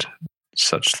and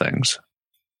such things.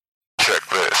 Check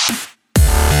this.